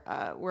Daughter.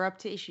 We're up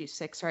to issue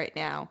 6 right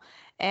now.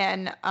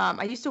 And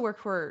I used to work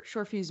for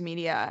Short Fuse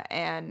Media,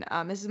 and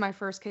this is my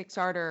first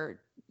Kickstarter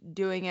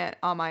doing it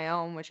on my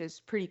own, which is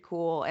pretty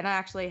cool. And I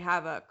actually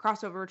have a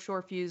crossover with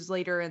Short Fuse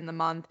later in the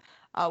month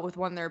with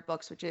one of their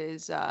books, which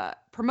is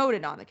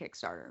promoted on the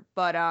Kickstarter.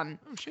 But oh,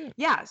 shit.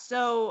 yeah,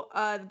 so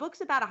the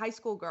book's about a high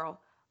school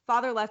girl.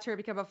 Father lets her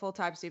become a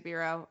full-time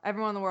superhero.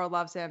 Everyone in the world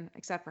loves him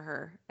except for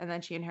her, and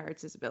then she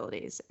inherits his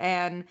abilities.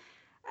 And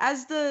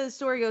as the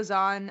story goes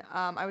on,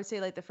 I would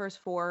say like the first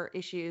 4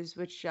 issues,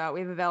 which we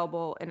have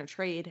available in a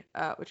trade,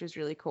 which is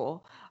really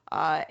cool.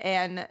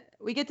 And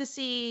we get to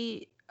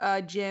see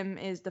Jim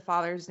is the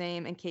father's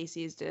name and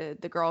Casey is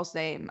the girl's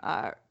name,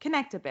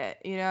 connect a bit.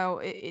 You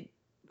know,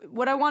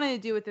 what I wanted to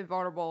do with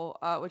Invulnerable,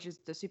 which is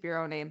the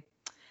superhero name,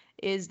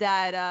 is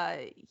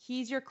that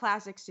he's your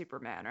classic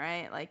Superman,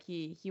 right? Like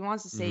he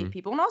wants to save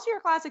people, and also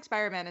your classic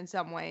Spider-Man in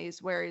some ways,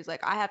 where he's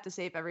like, I have to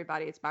save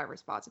everybody, it's my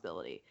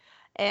responsibility.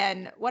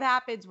 And what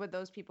happens when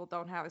those people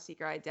don't have a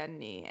secret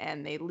identity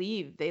and they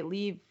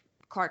leave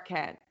Clark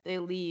Kent, they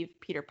leave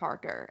Peter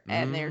Parker,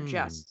 and they're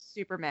just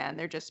Superman,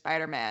 they're just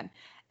Spider-Man.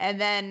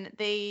 And then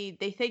they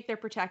think they're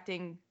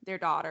protecting their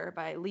daughter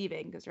by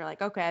leaving because they're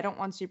like, okay, I don't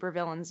want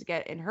supervillains to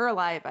get in her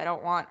life. I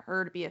don't want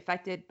her to be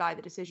affected by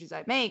the decisions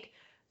I make.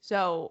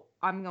 So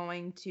I'm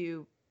going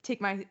to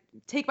take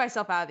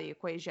myself out of the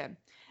equation.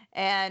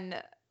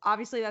 And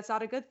obviously that's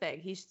not a good thing.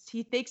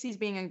 He thinks he's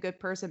being a good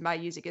person by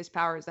using his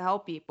powers to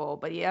help people,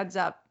 but he ends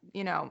up,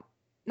 you know,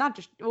 not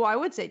just, well, I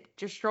would say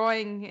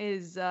destroying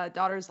his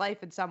daughter's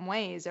life in some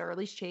ways, or at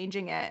least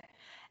changing it.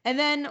 And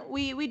then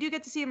we do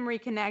get to see him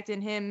reconnect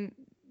and him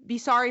be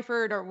sorry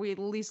for it, or we at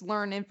least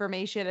learn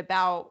information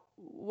about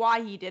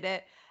why he did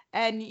it.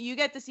 And you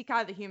get to see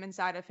kind of the human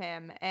side of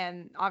him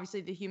and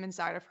obviously the human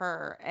side of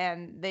her.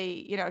 And they,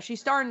 you know,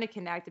 she's starting to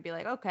connect and be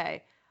like,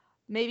 okay,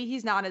 maybe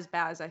he's not as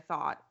bad as I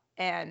thought.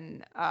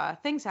 And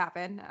things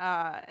happen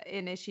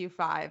in issue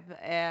 5,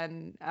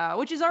 and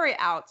which is already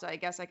out, so I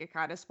guess I could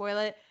kind of spoil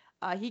it.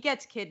 He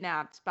gets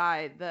kidnapped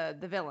by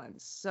the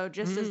villains. So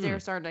just as they're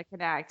starting to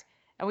connect,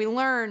 and we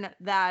learn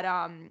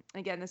that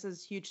again, this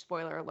is huge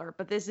spoiler alert,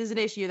 but this is an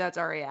issue that's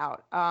already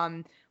out.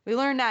 We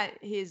learn that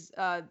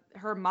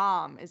her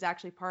mom is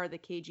actually part of the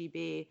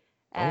KGB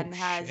and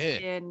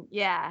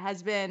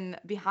has been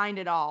behind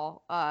it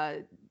all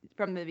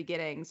from the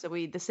beginning. So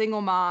the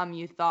single mom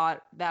you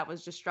thought that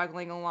was just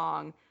struggling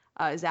along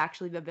is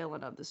actually the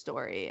villain of the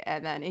story.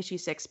 And then issue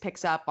 6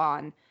 picks up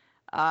on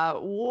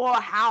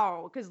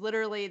how, because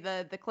literally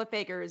the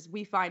cliffhanger is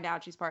we find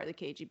out she's part of the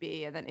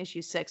KGB, and then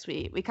issue 6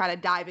 we kind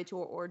of dive into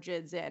her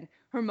origins and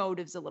her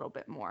motives a little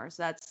bit more.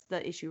 So that's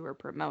the issue we're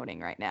promoting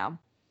right now.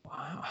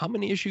 Wow, how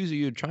many issues are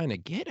you trying to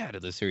get out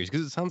of this series?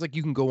 Because it sounds like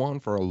you can go on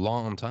for a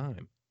long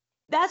time.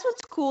 That's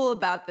what's cool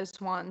about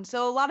this one.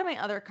 So a lot of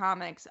my other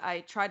comics,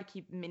 I try to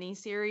keep mini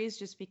series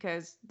just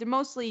because they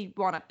mostly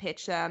want to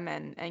pitch them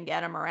and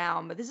get them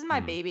around. But this is my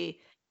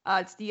baby.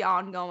 It's the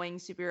ongoing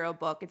superhero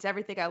book. It's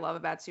everything I love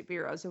about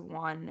superheroes in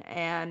one.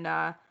 And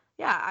yeah,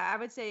 I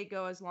would say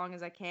go as long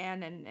as I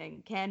can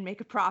and can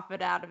make a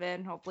profit out of it.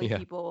 And hopefully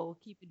people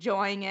keep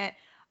enjoying it.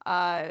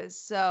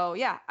 So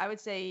yeah, I would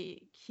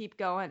say keep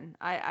going.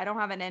 I don't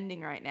have an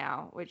ending right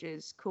now, which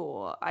is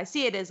cool. I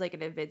see it as like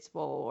an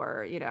Invincible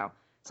or, you know,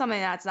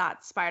 something that's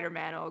not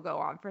Spider-Man. It'll go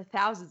on for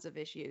thousands of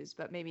issues,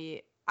 but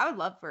maybe I would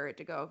love for it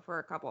to go for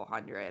a couple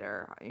hundred,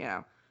 or, you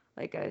know,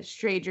 like a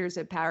Strangers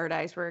in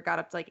Paradise where it got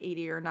up to like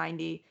 80 or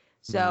 90.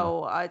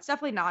 So it's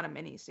definitely not a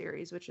mini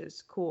series, which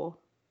is cool.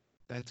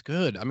 That's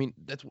good. I mean,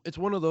 it's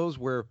one of those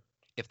where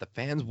if the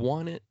fans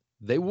want it,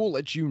 they will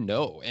let you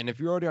know. And if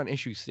you're already on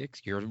issue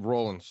 6, you're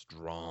rolling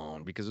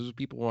strong, because those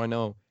people who I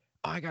know,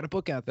 I got a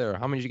book out there.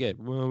 How many did you get?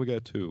 Well, we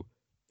got 2.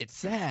 It's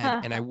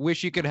sad, and I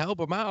wish you could help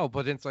them out,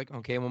 but it's like,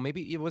 okay, well,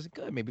 maybe it wasn't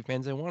good. Maybe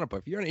fans didn't want it.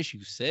 But if you're on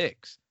issue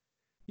 6,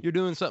 you're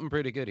doing something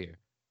pretty good here.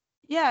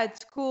 Yeah,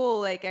 it's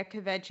cool. Like at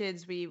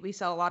conventions, we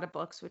sell a lot of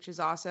books, which is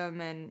awesome,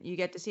 and you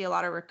get to see a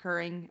lot of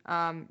recurring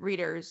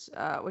readers,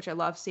 which I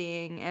love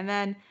seeing. And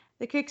then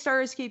the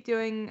Kickstarters keep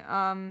doing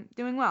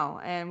well,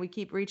 and we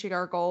keep reaching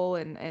our goal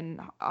and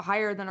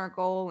higher than our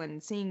goal,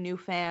 and seeing new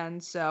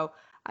fans. So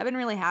I've been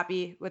really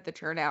happy with the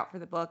turnout for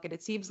the book, and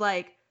it seems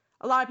like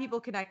a lot of people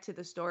connect to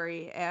the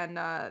story, and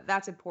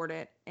that's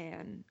important,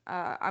 and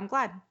I'm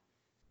glad.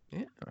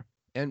 Yeah.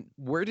 And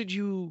where did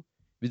you...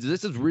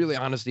 This is really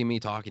honestly me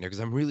talking here, because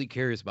I'm really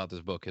curious about this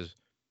book, because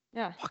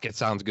fuck, it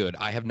sounds good.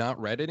 I have not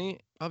read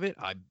any of it.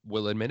 I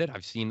will admit it.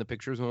 I've seen the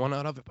pictures and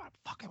whatnot of it, but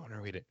fuck, I want to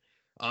read it.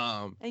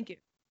 Thank you.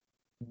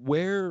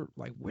 Where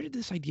did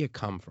this idea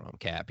come from,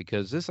 Kat?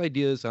 Because this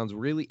idea sounds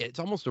really... It's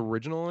almost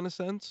original in a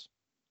sense.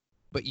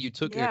 But you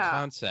took a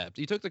concept.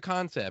 You took the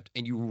concept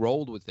and you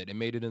rolled with it and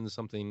made it into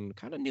something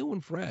kind of new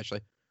and fresh.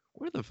 Like,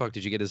 where the fuck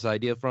did you get this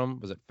idea from?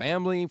 Was it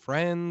family,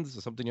 friends,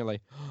 or something you're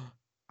like,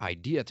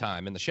 idea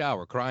time in the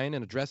shower, crying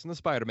and dressing the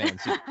Spider-Man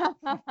suit?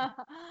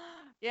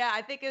 Yeah,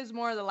 I think it was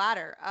more of the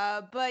latter.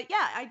 But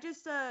yeah, I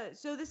just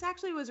so this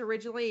actually was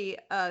originally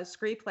a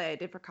screenplay I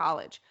did for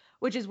college,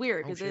 which is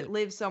weird because it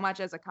lives so much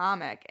as a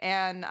comic.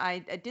 And I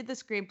did the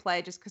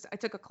screenplay just because I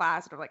took a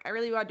class and I'm like, I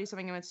really want to do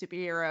something with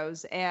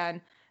superheroes. And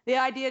the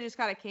idea just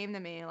kind of came to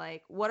me,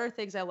 like, what are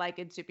things I like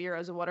in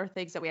superheroes and what are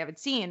things that we haven't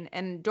seen?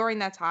 And during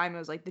that time, it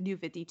was like the New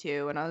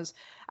 52, and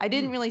I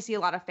didn't really see a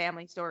lot of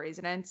family stories,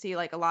 and I didn't see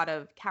like a lot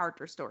of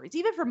character stories,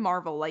 even from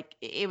Marvel. Like,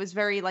 it was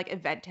very like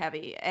event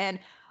heavy. And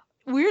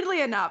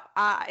weirdly enough,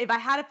 if I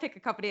had to pick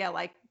a company I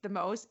like the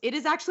most, it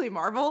is actually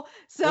Marvel. Oh,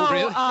 So,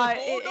 really?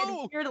 Oh, and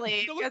no.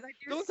 weirdly, Don't, because I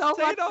do don't so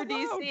say much it for out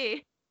loud.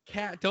 DC.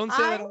 Cat, don't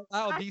say that I, out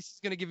loud. I DC's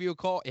gonna give you a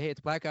call. Hey,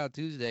 it's Blackout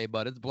Tuesday,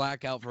 but it's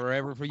blackout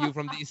forever for you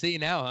from DC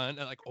now, huh? And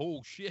they're like,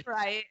 oh shit.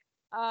 Right.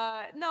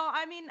 No,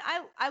 I mean,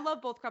 I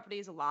love both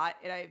companies a lot,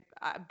 and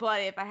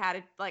but if I had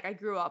it, like, I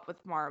grew up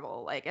with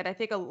Marvel, like, and I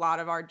think a lot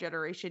of our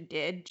generation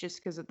did just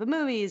because of the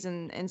movies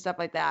and stuff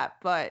like that.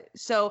 But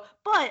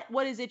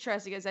what is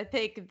interesting is I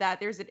think that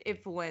there's an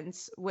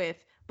influence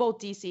with both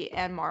DC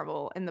and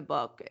Marvel in the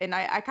book, and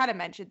I kind of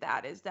mentioned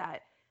that is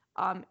that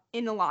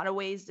in a lot of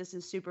ways this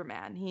is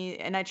Superman.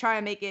 And I try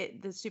to make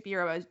it the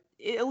superhero as,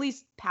 at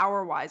least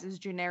power wise, as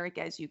generic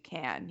as you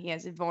can. He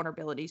has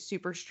invulnerability,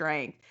 super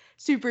strength,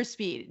 super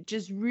speed,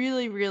 just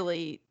really,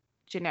 really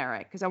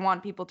generic because I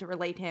want people to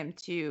relate him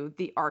to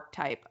the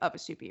archetype of a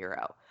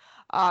superhero.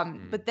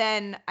 But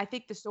then I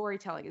think the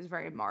storytelling is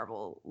very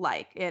Marvel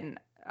like and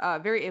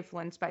very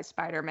influenced by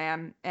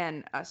Spider-Man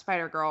and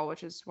Spider-Girl,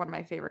 which is one of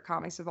my favorite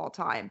comics of all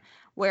time,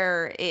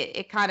 where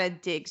it kind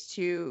of digs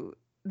to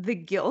the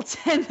guilt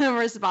and the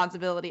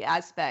responsibility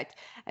aspect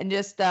and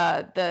just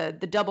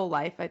the double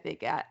life, I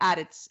think, at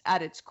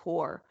its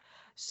core.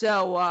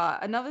 So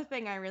another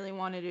thing I really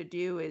wanted to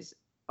do is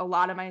a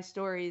lot of my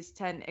stories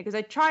tend, because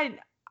I tried,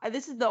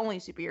 this is the only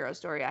superhero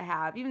story I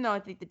have, even though I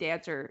think the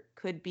dancer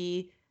could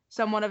be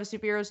somewhat of a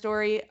superhero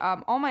story.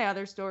 All my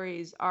other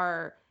stories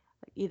are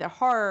either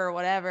horror or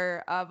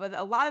whatever, but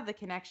a lot of the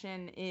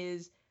connection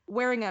is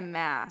wearing a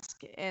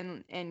mask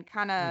and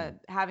kind of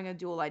having a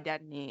dual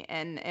identity.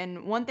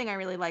 And one thing I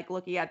really like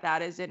looking at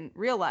that is in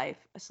real life,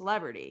 a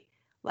celebrity,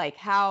 like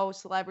how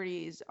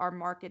celebrities are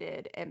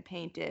marketed and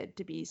painted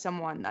to be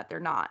someone that they're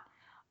not,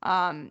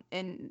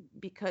 and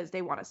because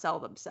they want to sell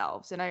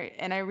themselves. And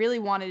I really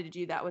wanted to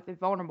do that with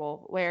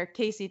Invulnerable, where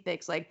Casey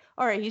thinks like,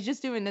 all right, he's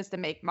just doing this to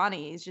make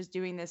money, he's just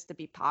doing this to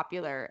be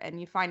popular, and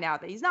you find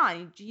out that he's not.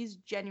 He's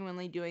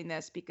genuinely doing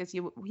this because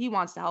he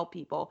wants to help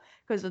people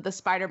because of the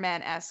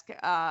Spider-Man-esque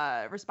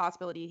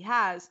responsibility he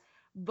has.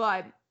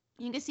 But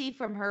you can see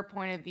from her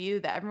point of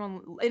view that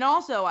everyone, and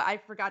also I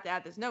forgot to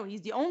add this note,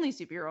 he's the only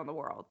superhero in the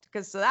world,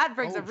 because so that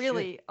brings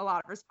a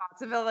lot of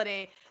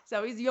responsibility.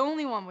 So he's the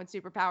only one with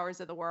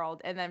superpowers in the world.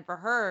 And then for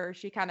her,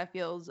 she kind of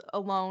feels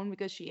alone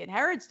because she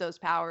inherits those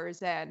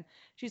powers. And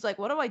she's like,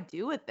 what do I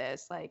do with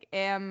this? Like,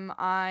 do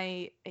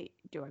I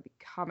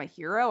become a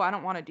hero? I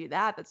don't want to do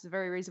that. That's the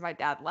very reason my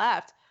dad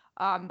left.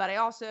 But I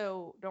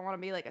also don't want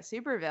to be like a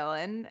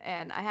supervillain,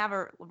 and I have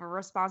a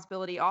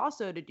responsibility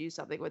also to do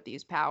something with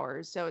these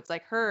powers. So it's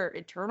like her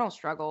internal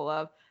struggle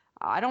of,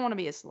 I don't want to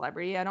be a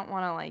celebrity. I don't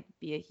want to like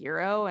be a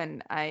hero,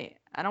 and I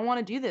don't want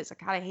to do this. I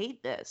kind of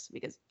hate this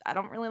because I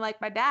don't really like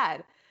my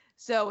dad.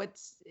 So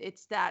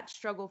it's that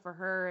struggle for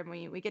her, and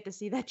we get to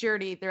see that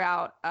journey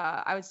throughout.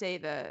 I would say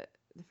the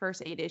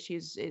first 8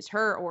 issues is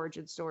her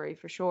origin story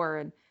for sure,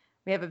 and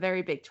we have a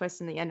very big twist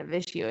in the end of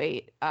issue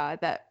 8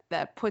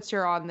 that puts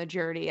her on the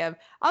journey of.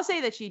 I'll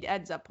say that she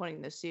ends up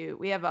putting the suit.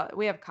 We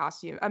have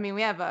costume. I mean,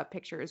 we have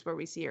pictures where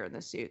we see her in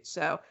the suit.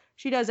 So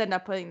she does end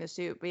up putting the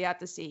suit, but you have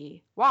to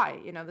see why.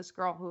 You know, this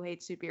girl who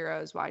hates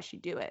superheroes, why she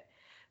do it.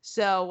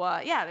 So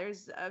yeah,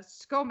 there's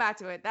going back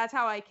to it. That's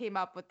how I came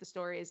up with the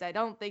stories. I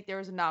don't think there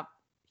was enough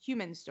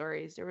human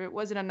stories. There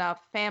wasn't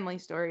enough family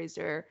stories,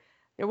 or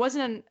there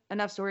wasn't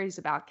enough stories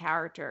about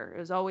character. It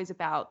was always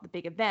about the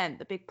big event,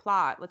 the big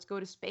plot. Let's go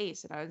to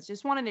space. And I was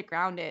just wanting to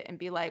ground it and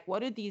be like,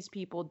 what do these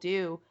people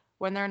do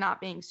when they're not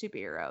being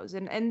superheroes?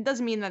 And it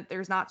doesn't mean that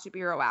there's not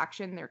superhero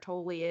action. There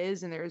totally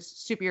is, and there's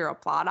superhero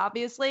plot,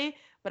 obviously.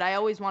 But I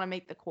always want to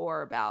make the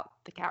core about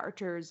the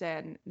characters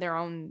and their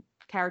own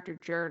character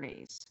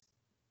journeys.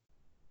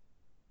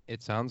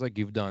 It sounds like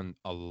you've done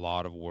a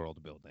lot of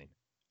world building.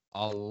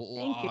 A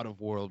lot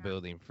of world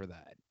building for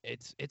that.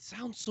 It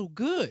sounds so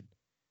good.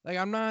 Like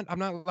I'm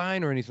not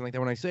lying or anything like that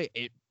when I say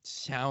it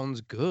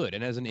sounds good.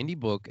 And as an indie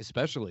book,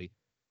 especially,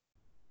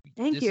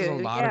 Thank you. Is a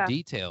lot of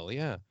detail.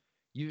 Yeah.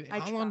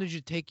 How long did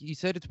you take? You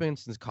said it's been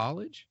since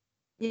college?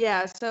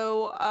 Yeah,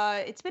 so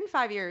it's been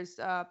 5 years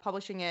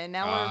publishing it, and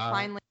now we're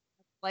finally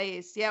in a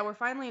place. Yeah, we're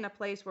finally in a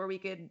place where we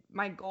could.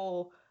 My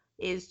goal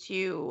is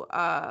to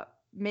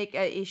make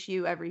an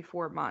issue every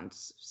 4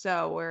 months.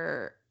 So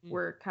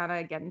we're kind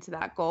of getting to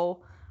that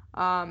goal.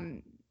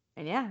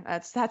 And yeah,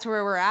 that's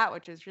where we're at,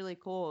 which is really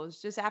cool. It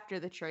was just after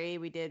the trade,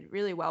 we did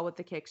really well with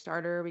the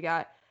Kickstarter. We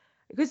got,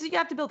 because you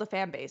have to build a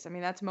fan base. I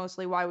mean, that's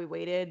mostly why we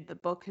waited. The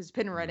book has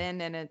been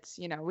written, and it's,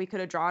 we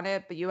could have drawn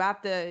it, but you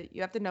have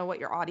to know what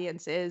your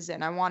audience is.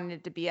 And I wanted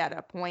it to be at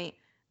a point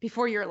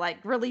before you're like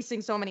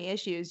releasing so many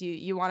issues,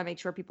 you want to make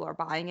sure people are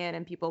buying it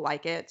and people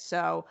like it.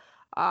 So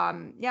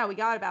yeah, we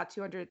got about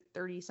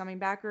 230 something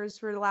backers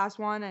for the last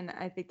one, and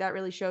I think that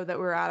really showed that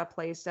we're at a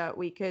place that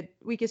we could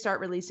start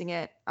releasing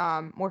it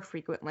more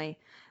frequently.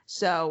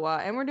 So,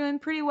 and we're doing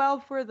pretty well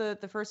for the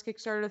first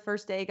Kickstarter. The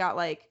first day got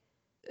like,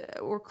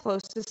 we're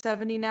close to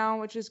 70 now,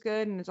 which is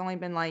good. And it's only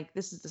been like,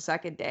 this is the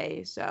second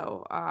day.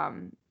 So,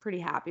 pretty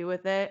happy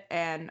with it.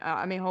 And,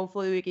 I mean,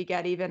 hopefully we could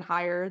get even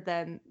higher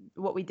than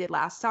what we did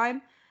last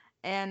time.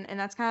 And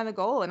that's kind of the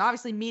goal. And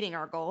obviously meeting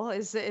our goal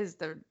is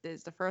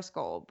the first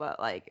goal. But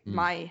like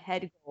my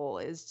head goal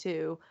is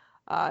to,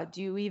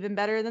 do even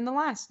better than the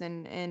last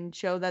and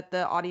show that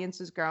the audience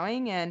is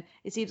growing. And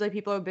it seems like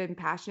people have been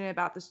passionate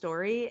about the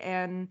story.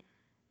 And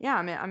yeah,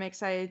 I'm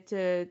excited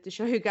to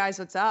show you guys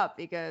what's up,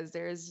 because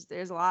there's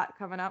a lot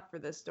coming up for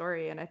this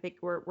story, and I think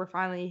we're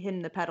finally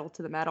hitting the pedal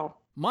to the metal.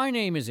 My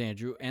name is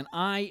Andrew, and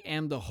I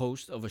am the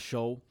host of a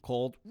show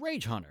called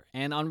Rage Hunter.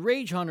 And on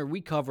Rage Hunter, we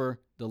cover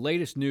the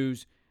latest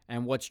news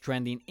and what's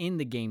trending in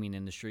the gaming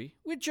industry,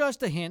 with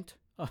just a hint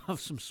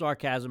of some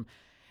sarcasm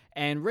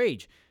and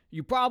rage.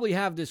 You probably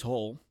have this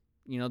hole,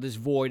 this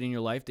void in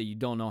your life that you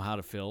don't know how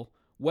to fill.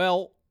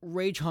 Well,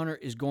 Rage Hunter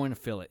is going to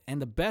fill it. And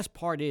the best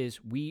part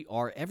is we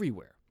are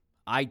everywhere.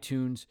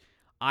 iTunes,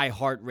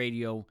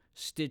 iHeartRadio,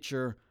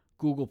 Stitcher,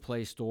 Google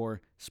Play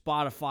Store,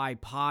 Spotify,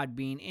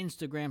 Podbean,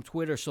 Instagram,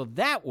 Twitter. So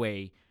that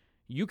way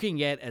you can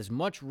get as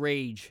much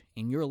rage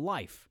in your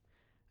life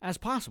as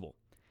possible.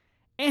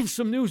 And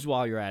some news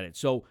while you're at it.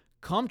 So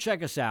come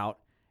check us out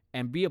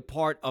and be a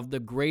part of the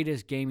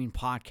greatest gaming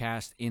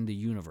podcast in the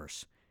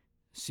universe.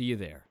 See you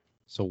there.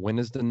 So when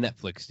is the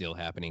Netflix deal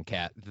happening,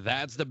 Kat?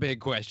 That's the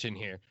big question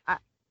here.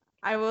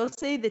 I will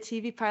say the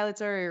TV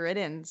pilot's already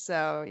written,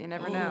 so you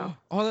never know.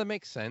 Oh, that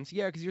makes sense.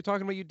 Yeah, because you're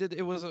talking about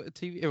it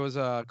was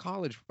a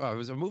college, it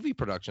was a movie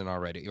production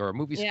already, or a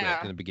movie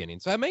script in the beginning.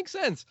 So that makes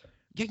sense.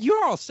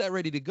 You're all set,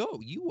 ready to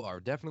go. You are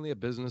definitely a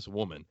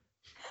businesswoman.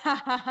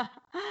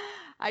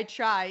 I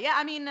try. Yeah,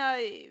 I mean,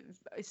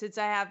 since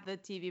I have the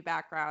TV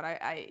background,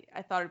 I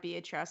thought it'd be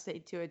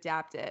interesting to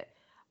adapt it.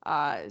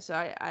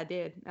 So I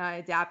did. I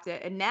adapted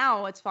it. And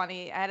now it's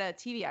funny. I had a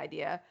TV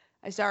idea.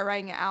 I started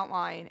writing an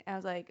outline, and I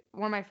was like,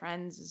 one of my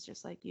friends is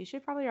just like, you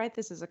should probably write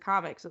this as a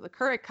comic. So the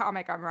current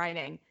comic I'm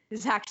writing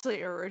is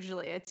actually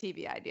originally a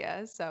TV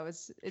idea. So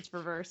it's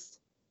reversed.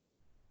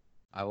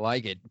 I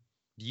like it.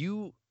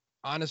 You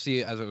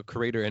honestly, as a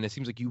creator, and it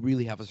seems like you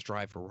really have a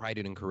strive for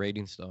writing and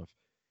creating stuff.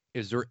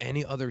 Is there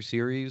any other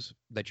series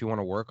that you want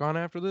to work on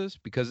after this?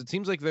 Because it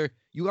seems like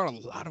you got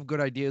a lot of good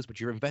ideas, but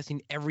you're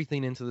investing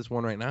everything into this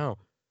one right now.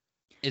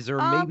 Is there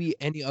maybe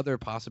any other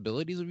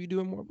possibilities of you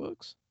doing more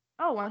books?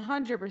 Oh,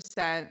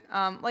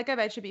 100%. Like I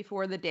mentioned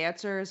before, The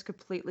Dancer is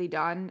completely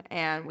done,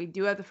 and we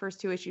do have the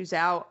first 2 issues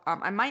out.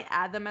 I might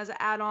add them as an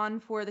add-on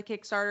for the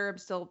Kickstarter. I'm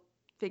still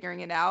figuring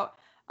it out.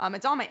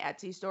 It's on my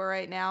Etsy store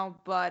right now,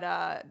 but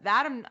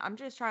that I'm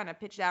just trying to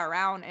pitch that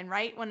around. And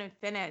right when it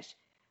finished,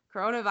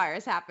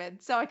 coronavirus happened,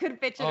 so I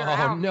couldn't pitch it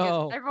around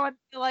because everyone's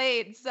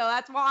delayed. So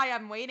that's why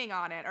I'm waiting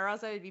on it, or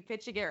else I would be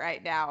pitching it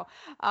right now.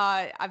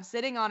 I'm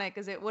sitting on it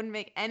because it wouldn't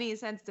make any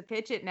sense to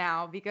pitch it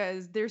now,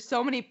 because there's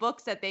so many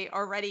books that they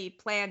already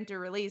planned to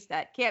release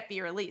that can't be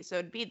released. So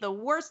it'd be the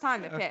worst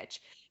time to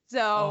pitch.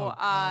 So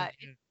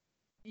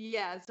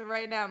yeah, so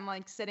right now I'm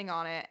like sitting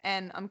on it,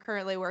 and I'm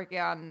currently working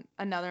on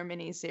another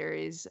mini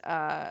series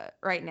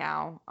right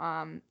now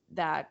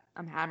that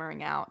I'm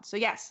hammering out. So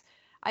yes,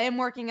 I am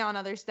working on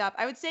other stuff.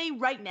 I would say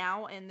right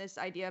now, and this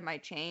idea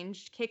might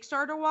change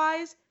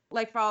Kickstarter-wise,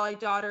 like Frolic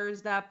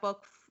Daughters, that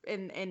book,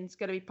 and it's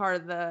going to be part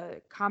of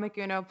the Comic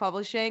Uno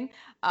publishing.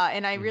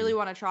 And I really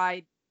want to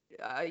try,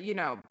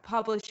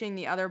 publishing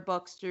the other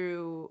books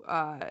through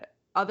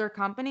other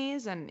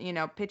companies and,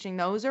 pitching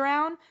those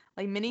around,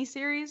 like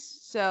miniseries.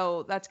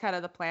 So that's kind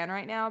of the plan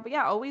right now. But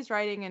yeah, always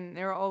writing, and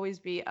there will always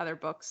be other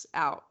books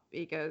out,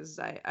 because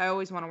I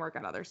always want to work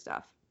on other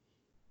stuff.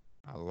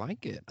 I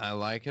like it. I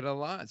like it a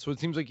lot. So it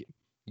seems like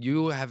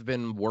you have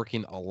been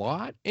working a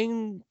lot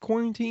in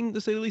quarantine,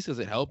 to say the least. Has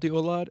it helped you a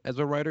lot as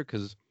a writer?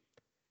 Because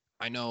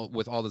I know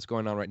with all that's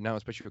going on right now,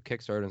 especially with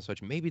Kickstarter and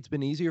such, maybe it's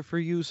been easier for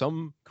you.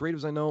 Some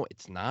creatives I know,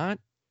 it's not.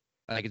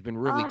 Like, it's been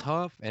really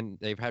tough, and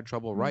they've had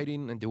trouble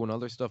writing and doing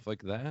other stuff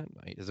like that.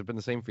 Has it been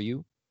the same for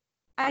you?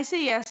 I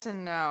say yes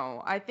and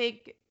no. I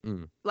think,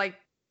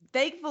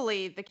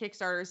 thankfully, the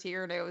Kickstarter is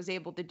here, and I was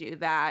able to do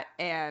that,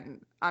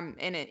 and I'm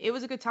in it. It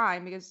was a good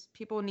time because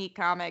people need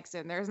comics,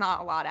 and there's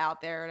not a lot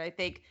out there. And I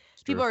think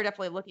people are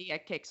definitely looking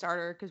at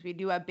Kickstarter, because we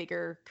do have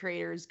bigger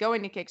creators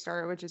going to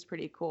Kickstarter, which is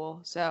pretty cool.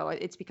 So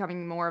it's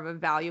becoming more of a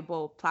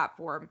valuable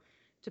platform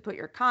to put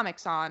your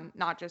comics on,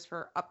 not just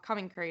for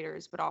upcoming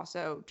creators, but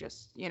also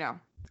just,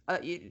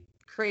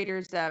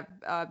 creators that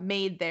have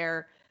made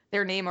their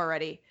name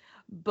already.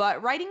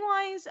 But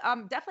writing-wise,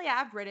 definitely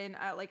have written.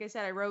 Like I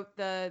said, I wrote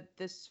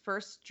this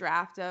first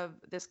draft of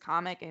this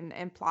comic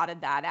and plotted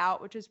that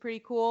out, which is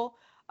pretty cool.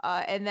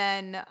 And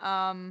then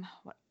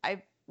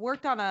I've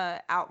worked on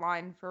an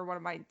outline for one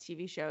of my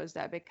TV shows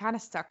that I've been kind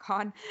of stuck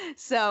on.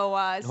 So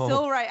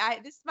still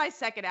this is my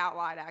second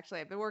outline, actually.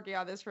 I've been working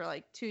on this for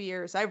like 2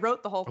 years. I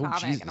wrote the whole comic,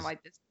 Jesus. And I'm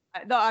like, the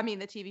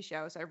TV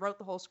show. So I wrote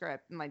the whole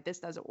script, and like, this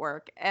doesn't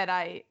work. And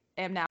I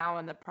am now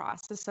in the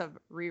process of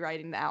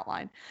rewriting the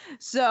outline.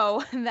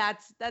 So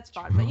that's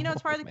fun. But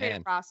it's part of the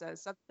creative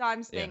process.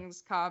 Sometimes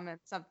things come and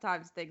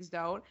sometimes things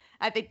don't.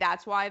 I think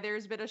that's why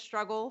there's been a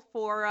struggle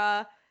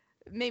for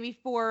maybe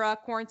for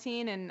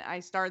quarantine. And I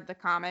started the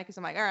comic because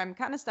I'm like, all right, I'm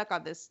kind of stuck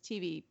on this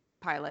TV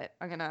pilot.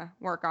 I'm gonna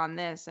work on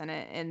this,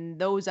 and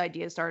those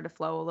ideas started to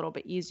flow a little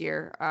bit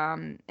easier.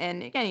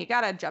 And again, you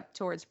gotta jump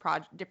towards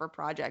different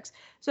projects.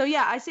 So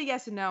yeah, I say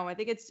yes and no. I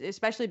think it's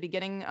especially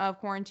beginning of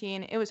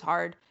quarantine. It was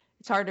hard.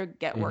 It's hard to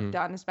get work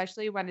done,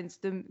 especially when it's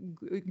the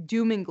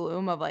doom and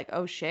gloom of like,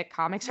 oh shit,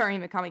 comics aren't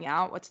even coming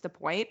out. What's the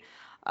point?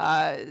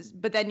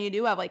 But then you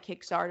do have like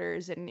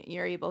Kickstarters, and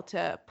you're able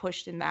to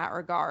push in that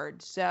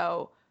regard.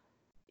 So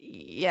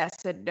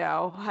yes and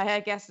no,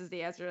 I guess is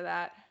the answer to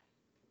that.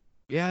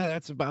 Yeah,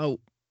 that's all.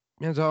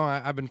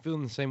 I've been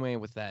feeling the same way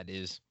with that.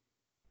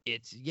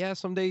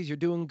 Some days you're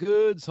doing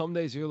good, some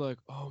days you're like,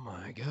 oh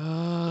my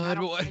god,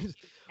 what is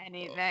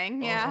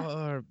anything?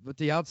 Yeah. But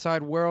the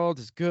outside world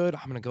is good.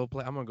 I'm gonna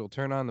go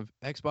turn on the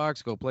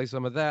Xbox, go play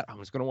some of that. I'm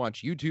just gonna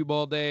watch YouTube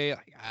all day.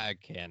 I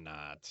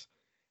cannot.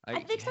 I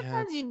think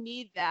sometimes you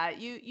need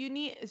that. You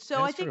need.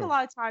 So I think a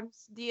lot of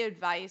times the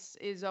advice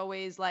is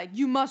always like,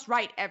 you must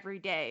write every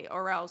day,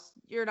 or else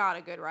you're not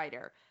a good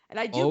writer. And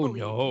I do believe.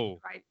 No.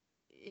 Right.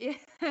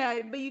 Yeah,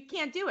 but you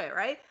can't do it,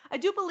 right? I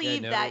do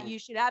believe that you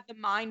should have the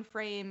mind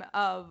frame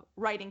of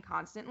writing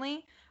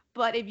constantly,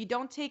 but if you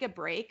don't take a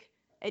break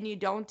and you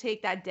don't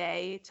take that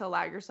day to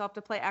allow yourself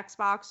to play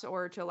Xbox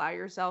or to allow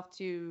yourself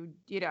to,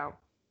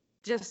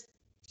 just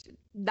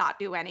not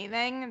do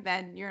anything,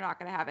 then you're not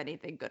going to have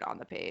anything good on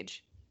the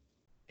page.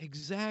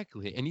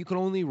 Exactly. And you can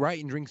only write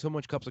and drink so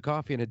much cups of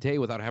coffee in a day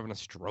without having a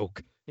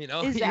stroke.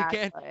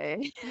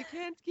 Exactly. You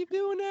can't keep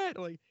doing that.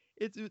 Like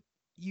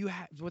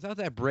without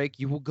that break,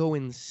 you will go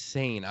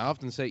insane. I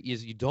often say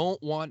you don't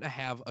want to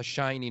have a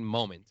shining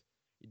moment.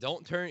 You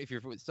don't turn, if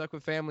you're stuck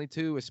with family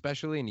too,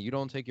 especially, and you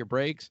don't take your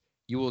breaks,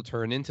 you will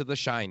turn into The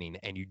Shining,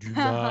 and you do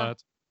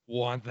not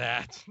want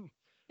that.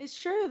 It's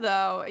true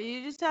though.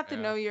 You just have to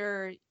know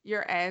your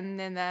end,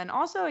 and then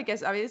also I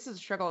guess this is a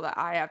struggle that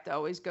I have to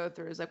always go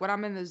through. Is like when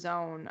I'm in the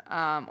zone,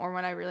 or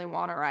when I really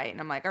want to write, and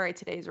I'm like, all right,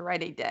 today's a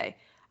writing day.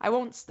 I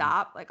won't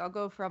stop. Like I'll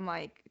go from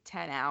like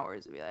 10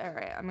 hours and be like, all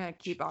right, I'm gonna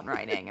keep on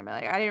writing, and be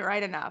like, I didn't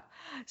write enough.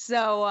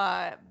 So,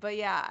 but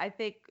yeah, I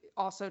think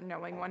also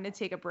knowing when to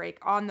take a break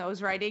on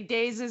those writing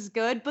days is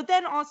good. But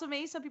then also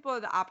maybe some people are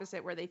the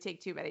opposite, where they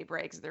take too many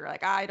breaks. They're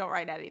like, I don't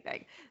write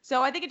anything.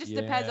 So I think it just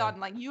depends on,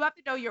 like, you have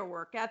to know your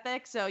work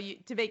ethic. So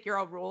to make your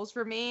own rules.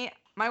 For me,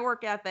 my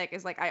work ethic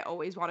is like, I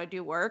always want to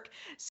do work.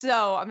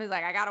 So I'm just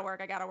like, I gotta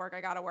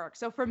work.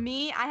 So for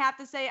me, I have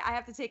to say I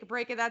have to take a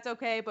break, and that's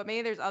okay. But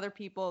maybe there's other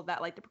people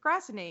that like to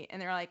procrastinate, and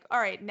they're like, all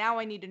right, now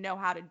I need to know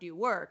how to do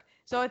work.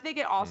 So I think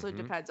it also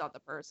depends on the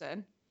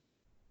person.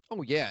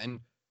 Oh yeah, and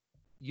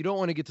you don't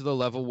want to get to the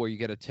level where you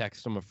get a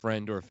text from a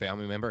friend or a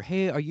family member,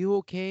 hey, are you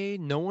okay?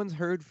 No one's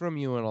heard from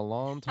you in a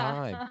long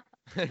time.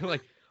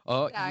 Like,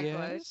 exactly.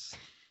 Yes.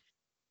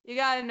 You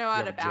got to know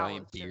how to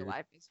balance your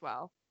life as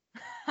well.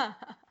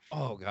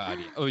 Oh, God.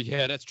 Oh,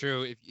 yeah, that's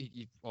true.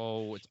 It's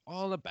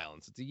all a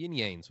balance. It's a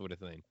yin-yang sort of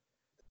thing.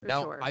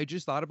 Now, I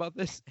just thought about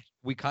this.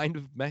 We kind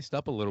of messed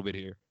up a little bit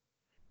here.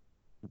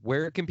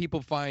 Where can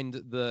people find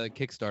the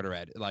Kickstarter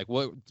at?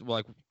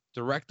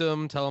 Direct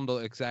them, tell them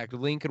the exact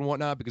link and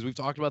whatnot, because we've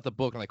talked about the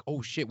book and like,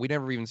 oh shit, we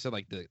never even said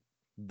like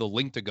the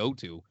link to go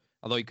to.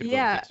 Although you could go to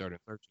Kickstarter and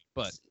search it,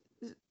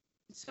 but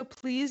so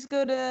please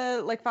go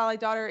to like File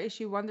Like Daughter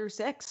issue 1 through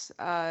 6.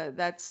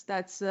 That's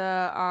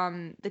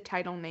the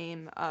title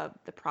name of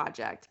the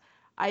project.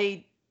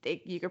 I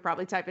think you could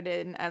probably type it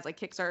in as like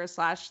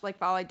Kickstarter / like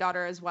File Like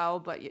Daughter as well,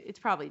 but it's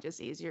probably just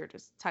easier.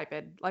 Just type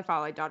in like File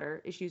Like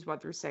Daughter issues 1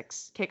 through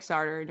 6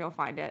 Kickstarter, and you'll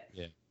find it.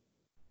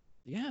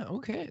 Yeah.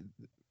 Okay.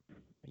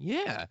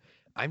 Yeah,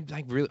 I'm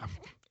not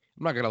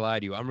gonna lie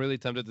to you. I'm really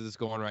tempted to just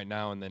go on right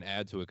now and then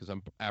add to it, because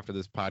after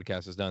this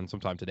podcast is done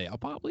sometime today, I'll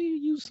probably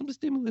use some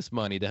stimulus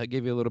money to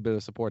give you a little bit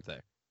of support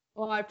there.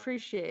 Well, I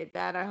appreciate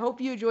that. I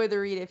hope you enjoy the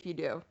read if you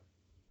do.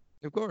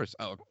 Of course.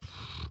 Oh,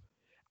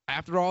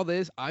 after all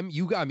this,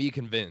 you got me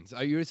convinced.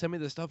 You sent me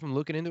the stuff. I'm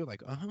looking into it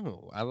like,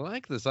 oh, I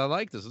like this.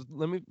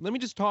 Let me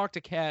just talk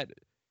to Kat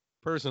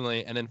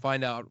personally and then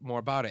find out more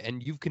about it.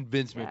 And you've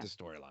convinced me with the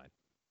storyline.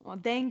 Well,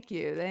 thank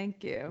you.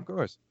 Of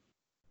course.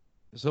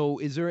 So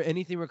is there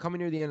anything, we're coming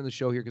near the end of the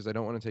show here because I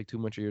don't want to take too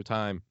much of your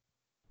time.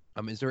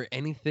 Is there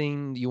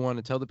anything you want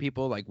to tell the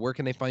people? Like, where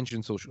can they find you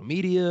on social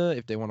media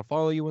if they want to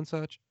follow you and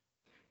such?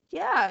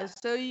 Yeah,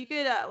 so you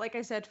could, like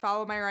I said,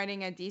 follow my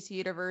writing at DC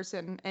Universe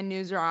and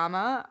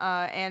Newsarama.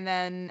 And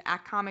then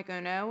at Comic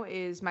Uno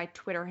is my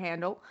Twitter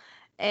handle.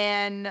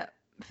 And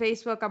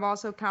Facebook, I'm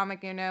also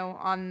Comic Uno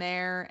on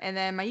there. And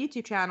then my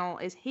YouTube channel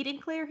is Hidden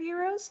Clear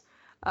Heroes.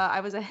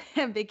 I was a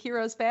big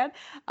Heroes fan,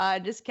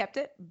 just kept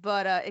it.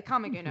 But at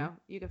Comic Uno,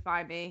 you can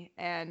find me,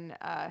 and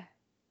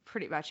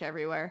pretty much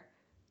everywhere.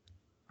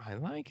 I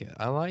like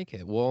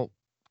it. Well,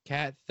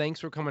 Kat, thanks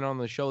for coming on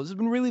the show. This has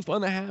been really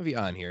fun to have you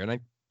on here, and I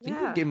think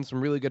you've given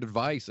some really good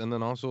advice, and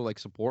then also like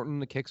supporting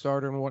the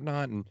Kickstarter and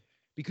whatnot, and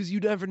because you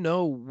never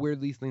know where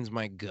these things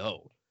might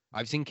go.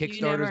 I've seen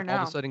Kickstarters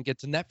all of a sudden get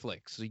to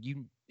Netflix, so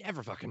you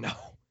never fucking know.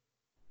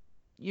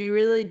 You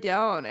really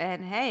don't.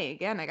 And hey,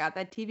 again, I got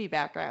that TV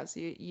background, so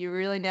you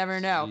really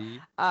never know.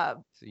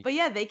 But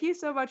yeah, thank you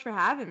so much for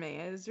having me.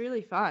 It was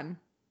really fun.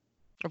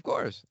 Of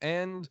course.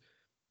 And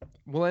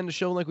we'll end the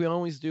show like we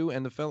always do.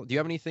 And do you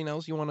have anything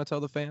else you want to tell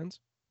the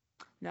fans?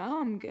 No,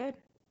 I'm good.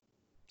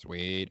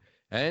 Sweet.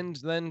 And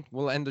then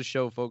we'll end the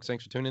show, folks.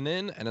 Thanks for tuning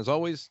in. And as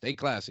always, stay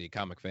classy,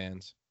 comic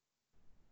fans.